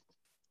me,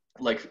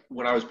 like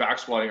when I was back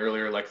squatting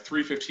earlier, like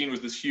 315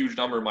 was this huge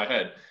number in my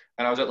head.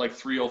 And I was at like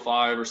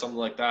 305 or something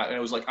like that. And it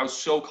was like, I was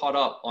so caught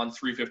up on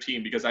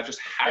 315 because that just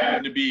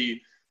happened to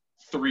be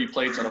 3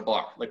 plates on a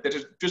bar. Like that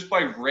just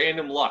by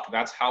random luck,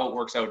 that's how it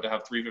works out to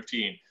have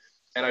 315.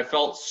 And I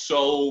felt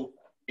so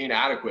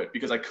inadequate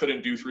because I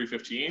couldn't do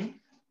 315.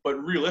 But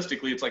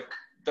realistically, it's like,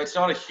 that's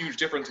not a huge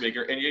difference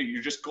maker. And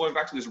you're just going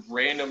back to this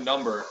random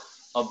number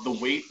of the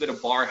weight that a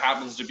bar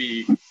happens to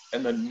be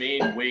and the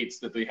main weights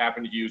that they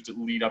happen to use to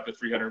lead up to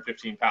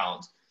 315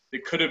 pounds.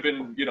 It could have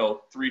been, you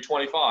know,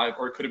 325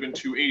 or it could have been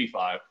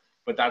 285,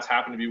 but that's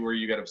happened to be where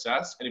you get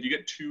obsessed. And if you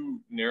get too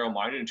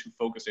narrow-minded and too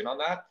focused in on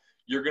that,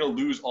 you're going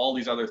to lose all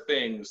these other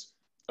things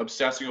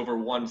obsessing over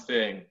one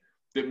thing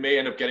that may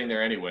end up getting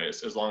there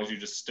anyways, as long as you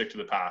just stick to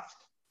the path.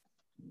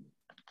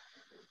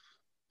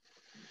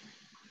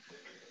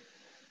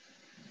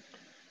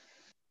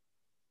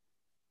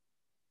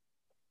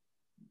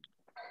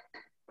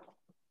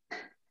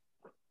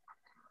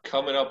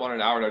 Coming up on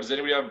an hour now. Does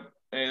anybody have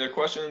any other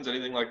questions,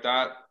 anything like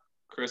that?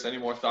 Chris, any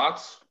more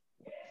thoughts?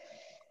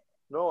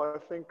 No, I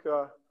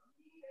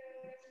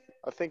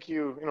think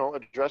you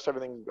addressed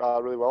everything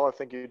really well. I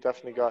think you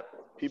definitely got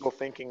people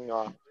thinking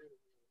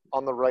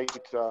on the right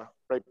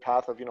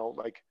path of,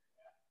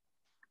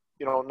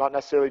 not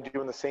necessarily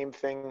doing the same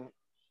thing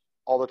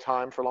all the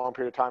time for a long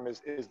period of time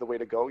is the way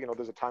to go. You know,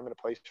 there's a time and a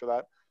place for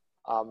that.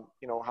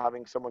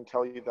 Having someone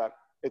tell you that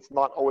it's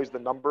not always the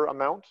number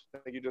amount,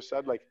 like you just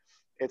said, like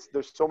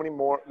there's so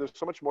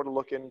much more to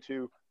look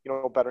into,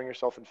 bettering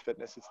yourself in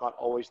fitness. It's not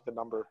always the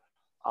number.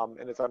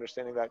 And it's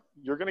understanding that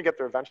you're going to get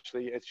there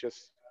eventually.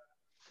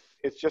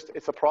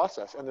 It's a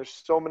process. And there's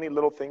so many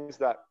little things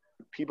that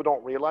people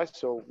don't realize.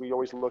 So we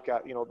always look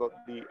at,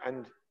 the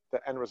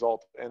end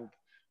result. And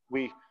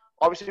we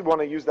obviously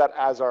want to use that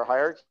as our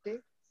hierarchy,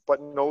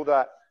 but know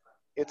that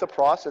it's a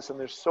process and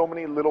there's so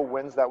many little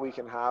wins that we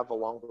can have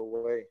along the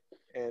way.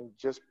 And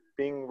just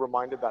being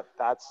reminded that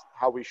that's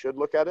how we should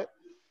look at it.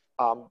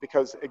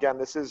 Because again,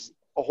 this is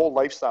a whole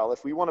lifestyle.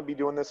 If we want to be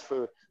doing this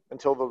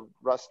until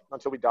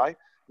we die,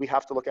 we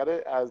have to look at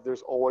it as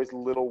there's always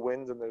little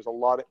wins and there's a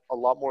lot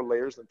more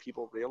layers than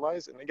people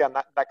realize. And again,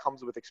 that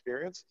comes with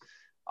experience.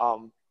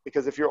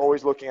 Because if you're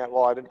always looking at,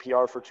 well, I didn't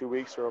PR for 2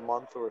 weeks or a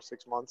month or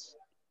 6 months,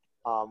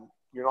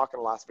 you're not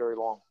going to last very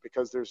long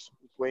because there's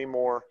way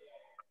more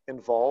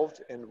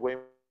involved and way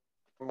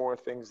more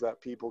things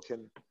that people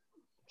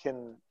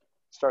can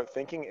start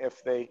thinking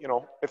if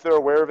they're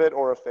aware of it,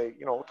 or if they,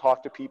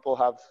 talk to people,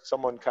 have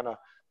someone kind of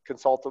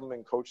consult them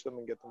and coach them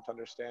and get them to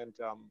understand,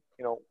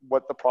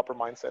 what the proper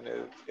mindset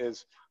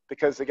is.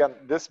 Because again,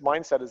 this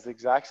mindset is the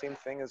exact same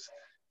thing as,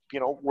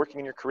 working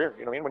in your career.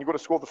 You know what I mean? When you go to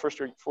school the first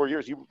 4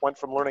 years, you went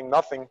from learning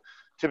nothing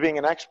to being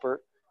an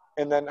expert.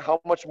 And then how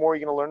much more are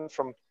you going to learn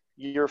from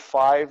year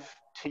 5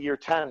 to year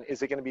 10?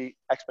 Is it going to be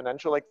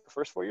exponential like the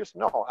first 4 years?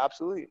 No,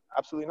 absolutely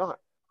not.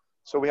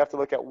 So we have to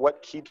look at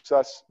what keeps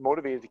us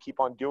motivated to keep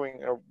on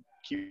doing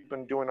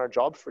our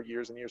job for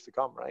years and years to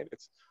come, right?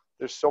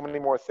 There's so many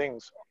more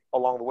things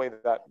along the way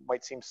that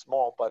might seem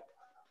small, but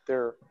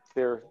they're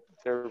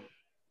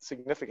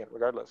significant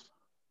regardless.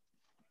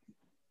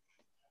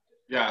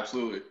 Yeah,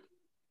 absolutely.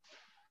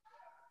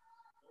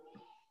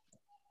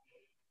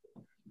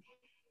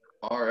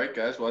 All right,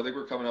 guys. Well, I think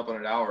we're coming up on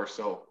an hour,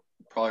 so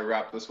probably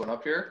wrap this one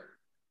up here.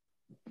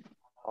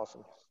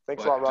 Awesome.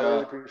 Thanks a lot, Rob. I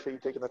really appreciate you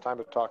taking the time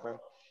to talk, man.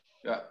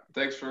 Yeah,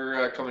 thanks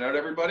for coming out,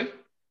 everybody.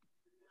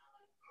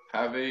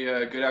 Have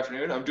a good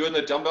afternoon. I'm doing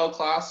the dumbbell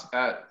class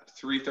at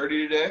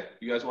 3:30 today.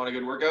 You guys want a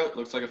good workout?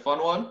 Looks like a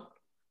fun one.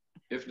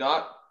 If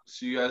not,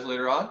 see you guys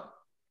later on.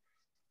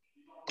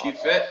 Keep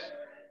fit.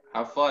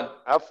 Have fun.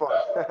 Have fun.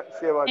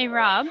 See you, bud. Hey,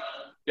 Rob,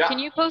 Yeah. can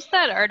you post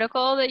that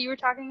article that you were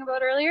talking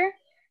about earlier?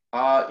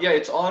 Yeah,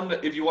 it's on,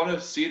 if you want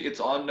to see it, it's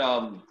on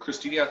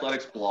Cristini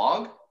Athletics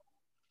blog,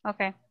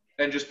 Okay.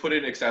 and just put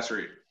in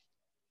accessory.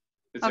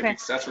 It's like Okay.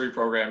 accessory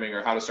programming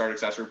or how to start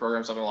accessory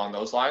program, something along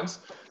those lines.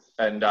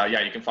 And yeah,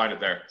 you can find it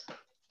there.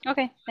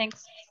 Okay,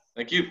 thanks.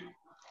 Thank you.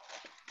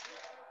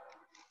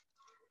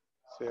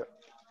 See ya.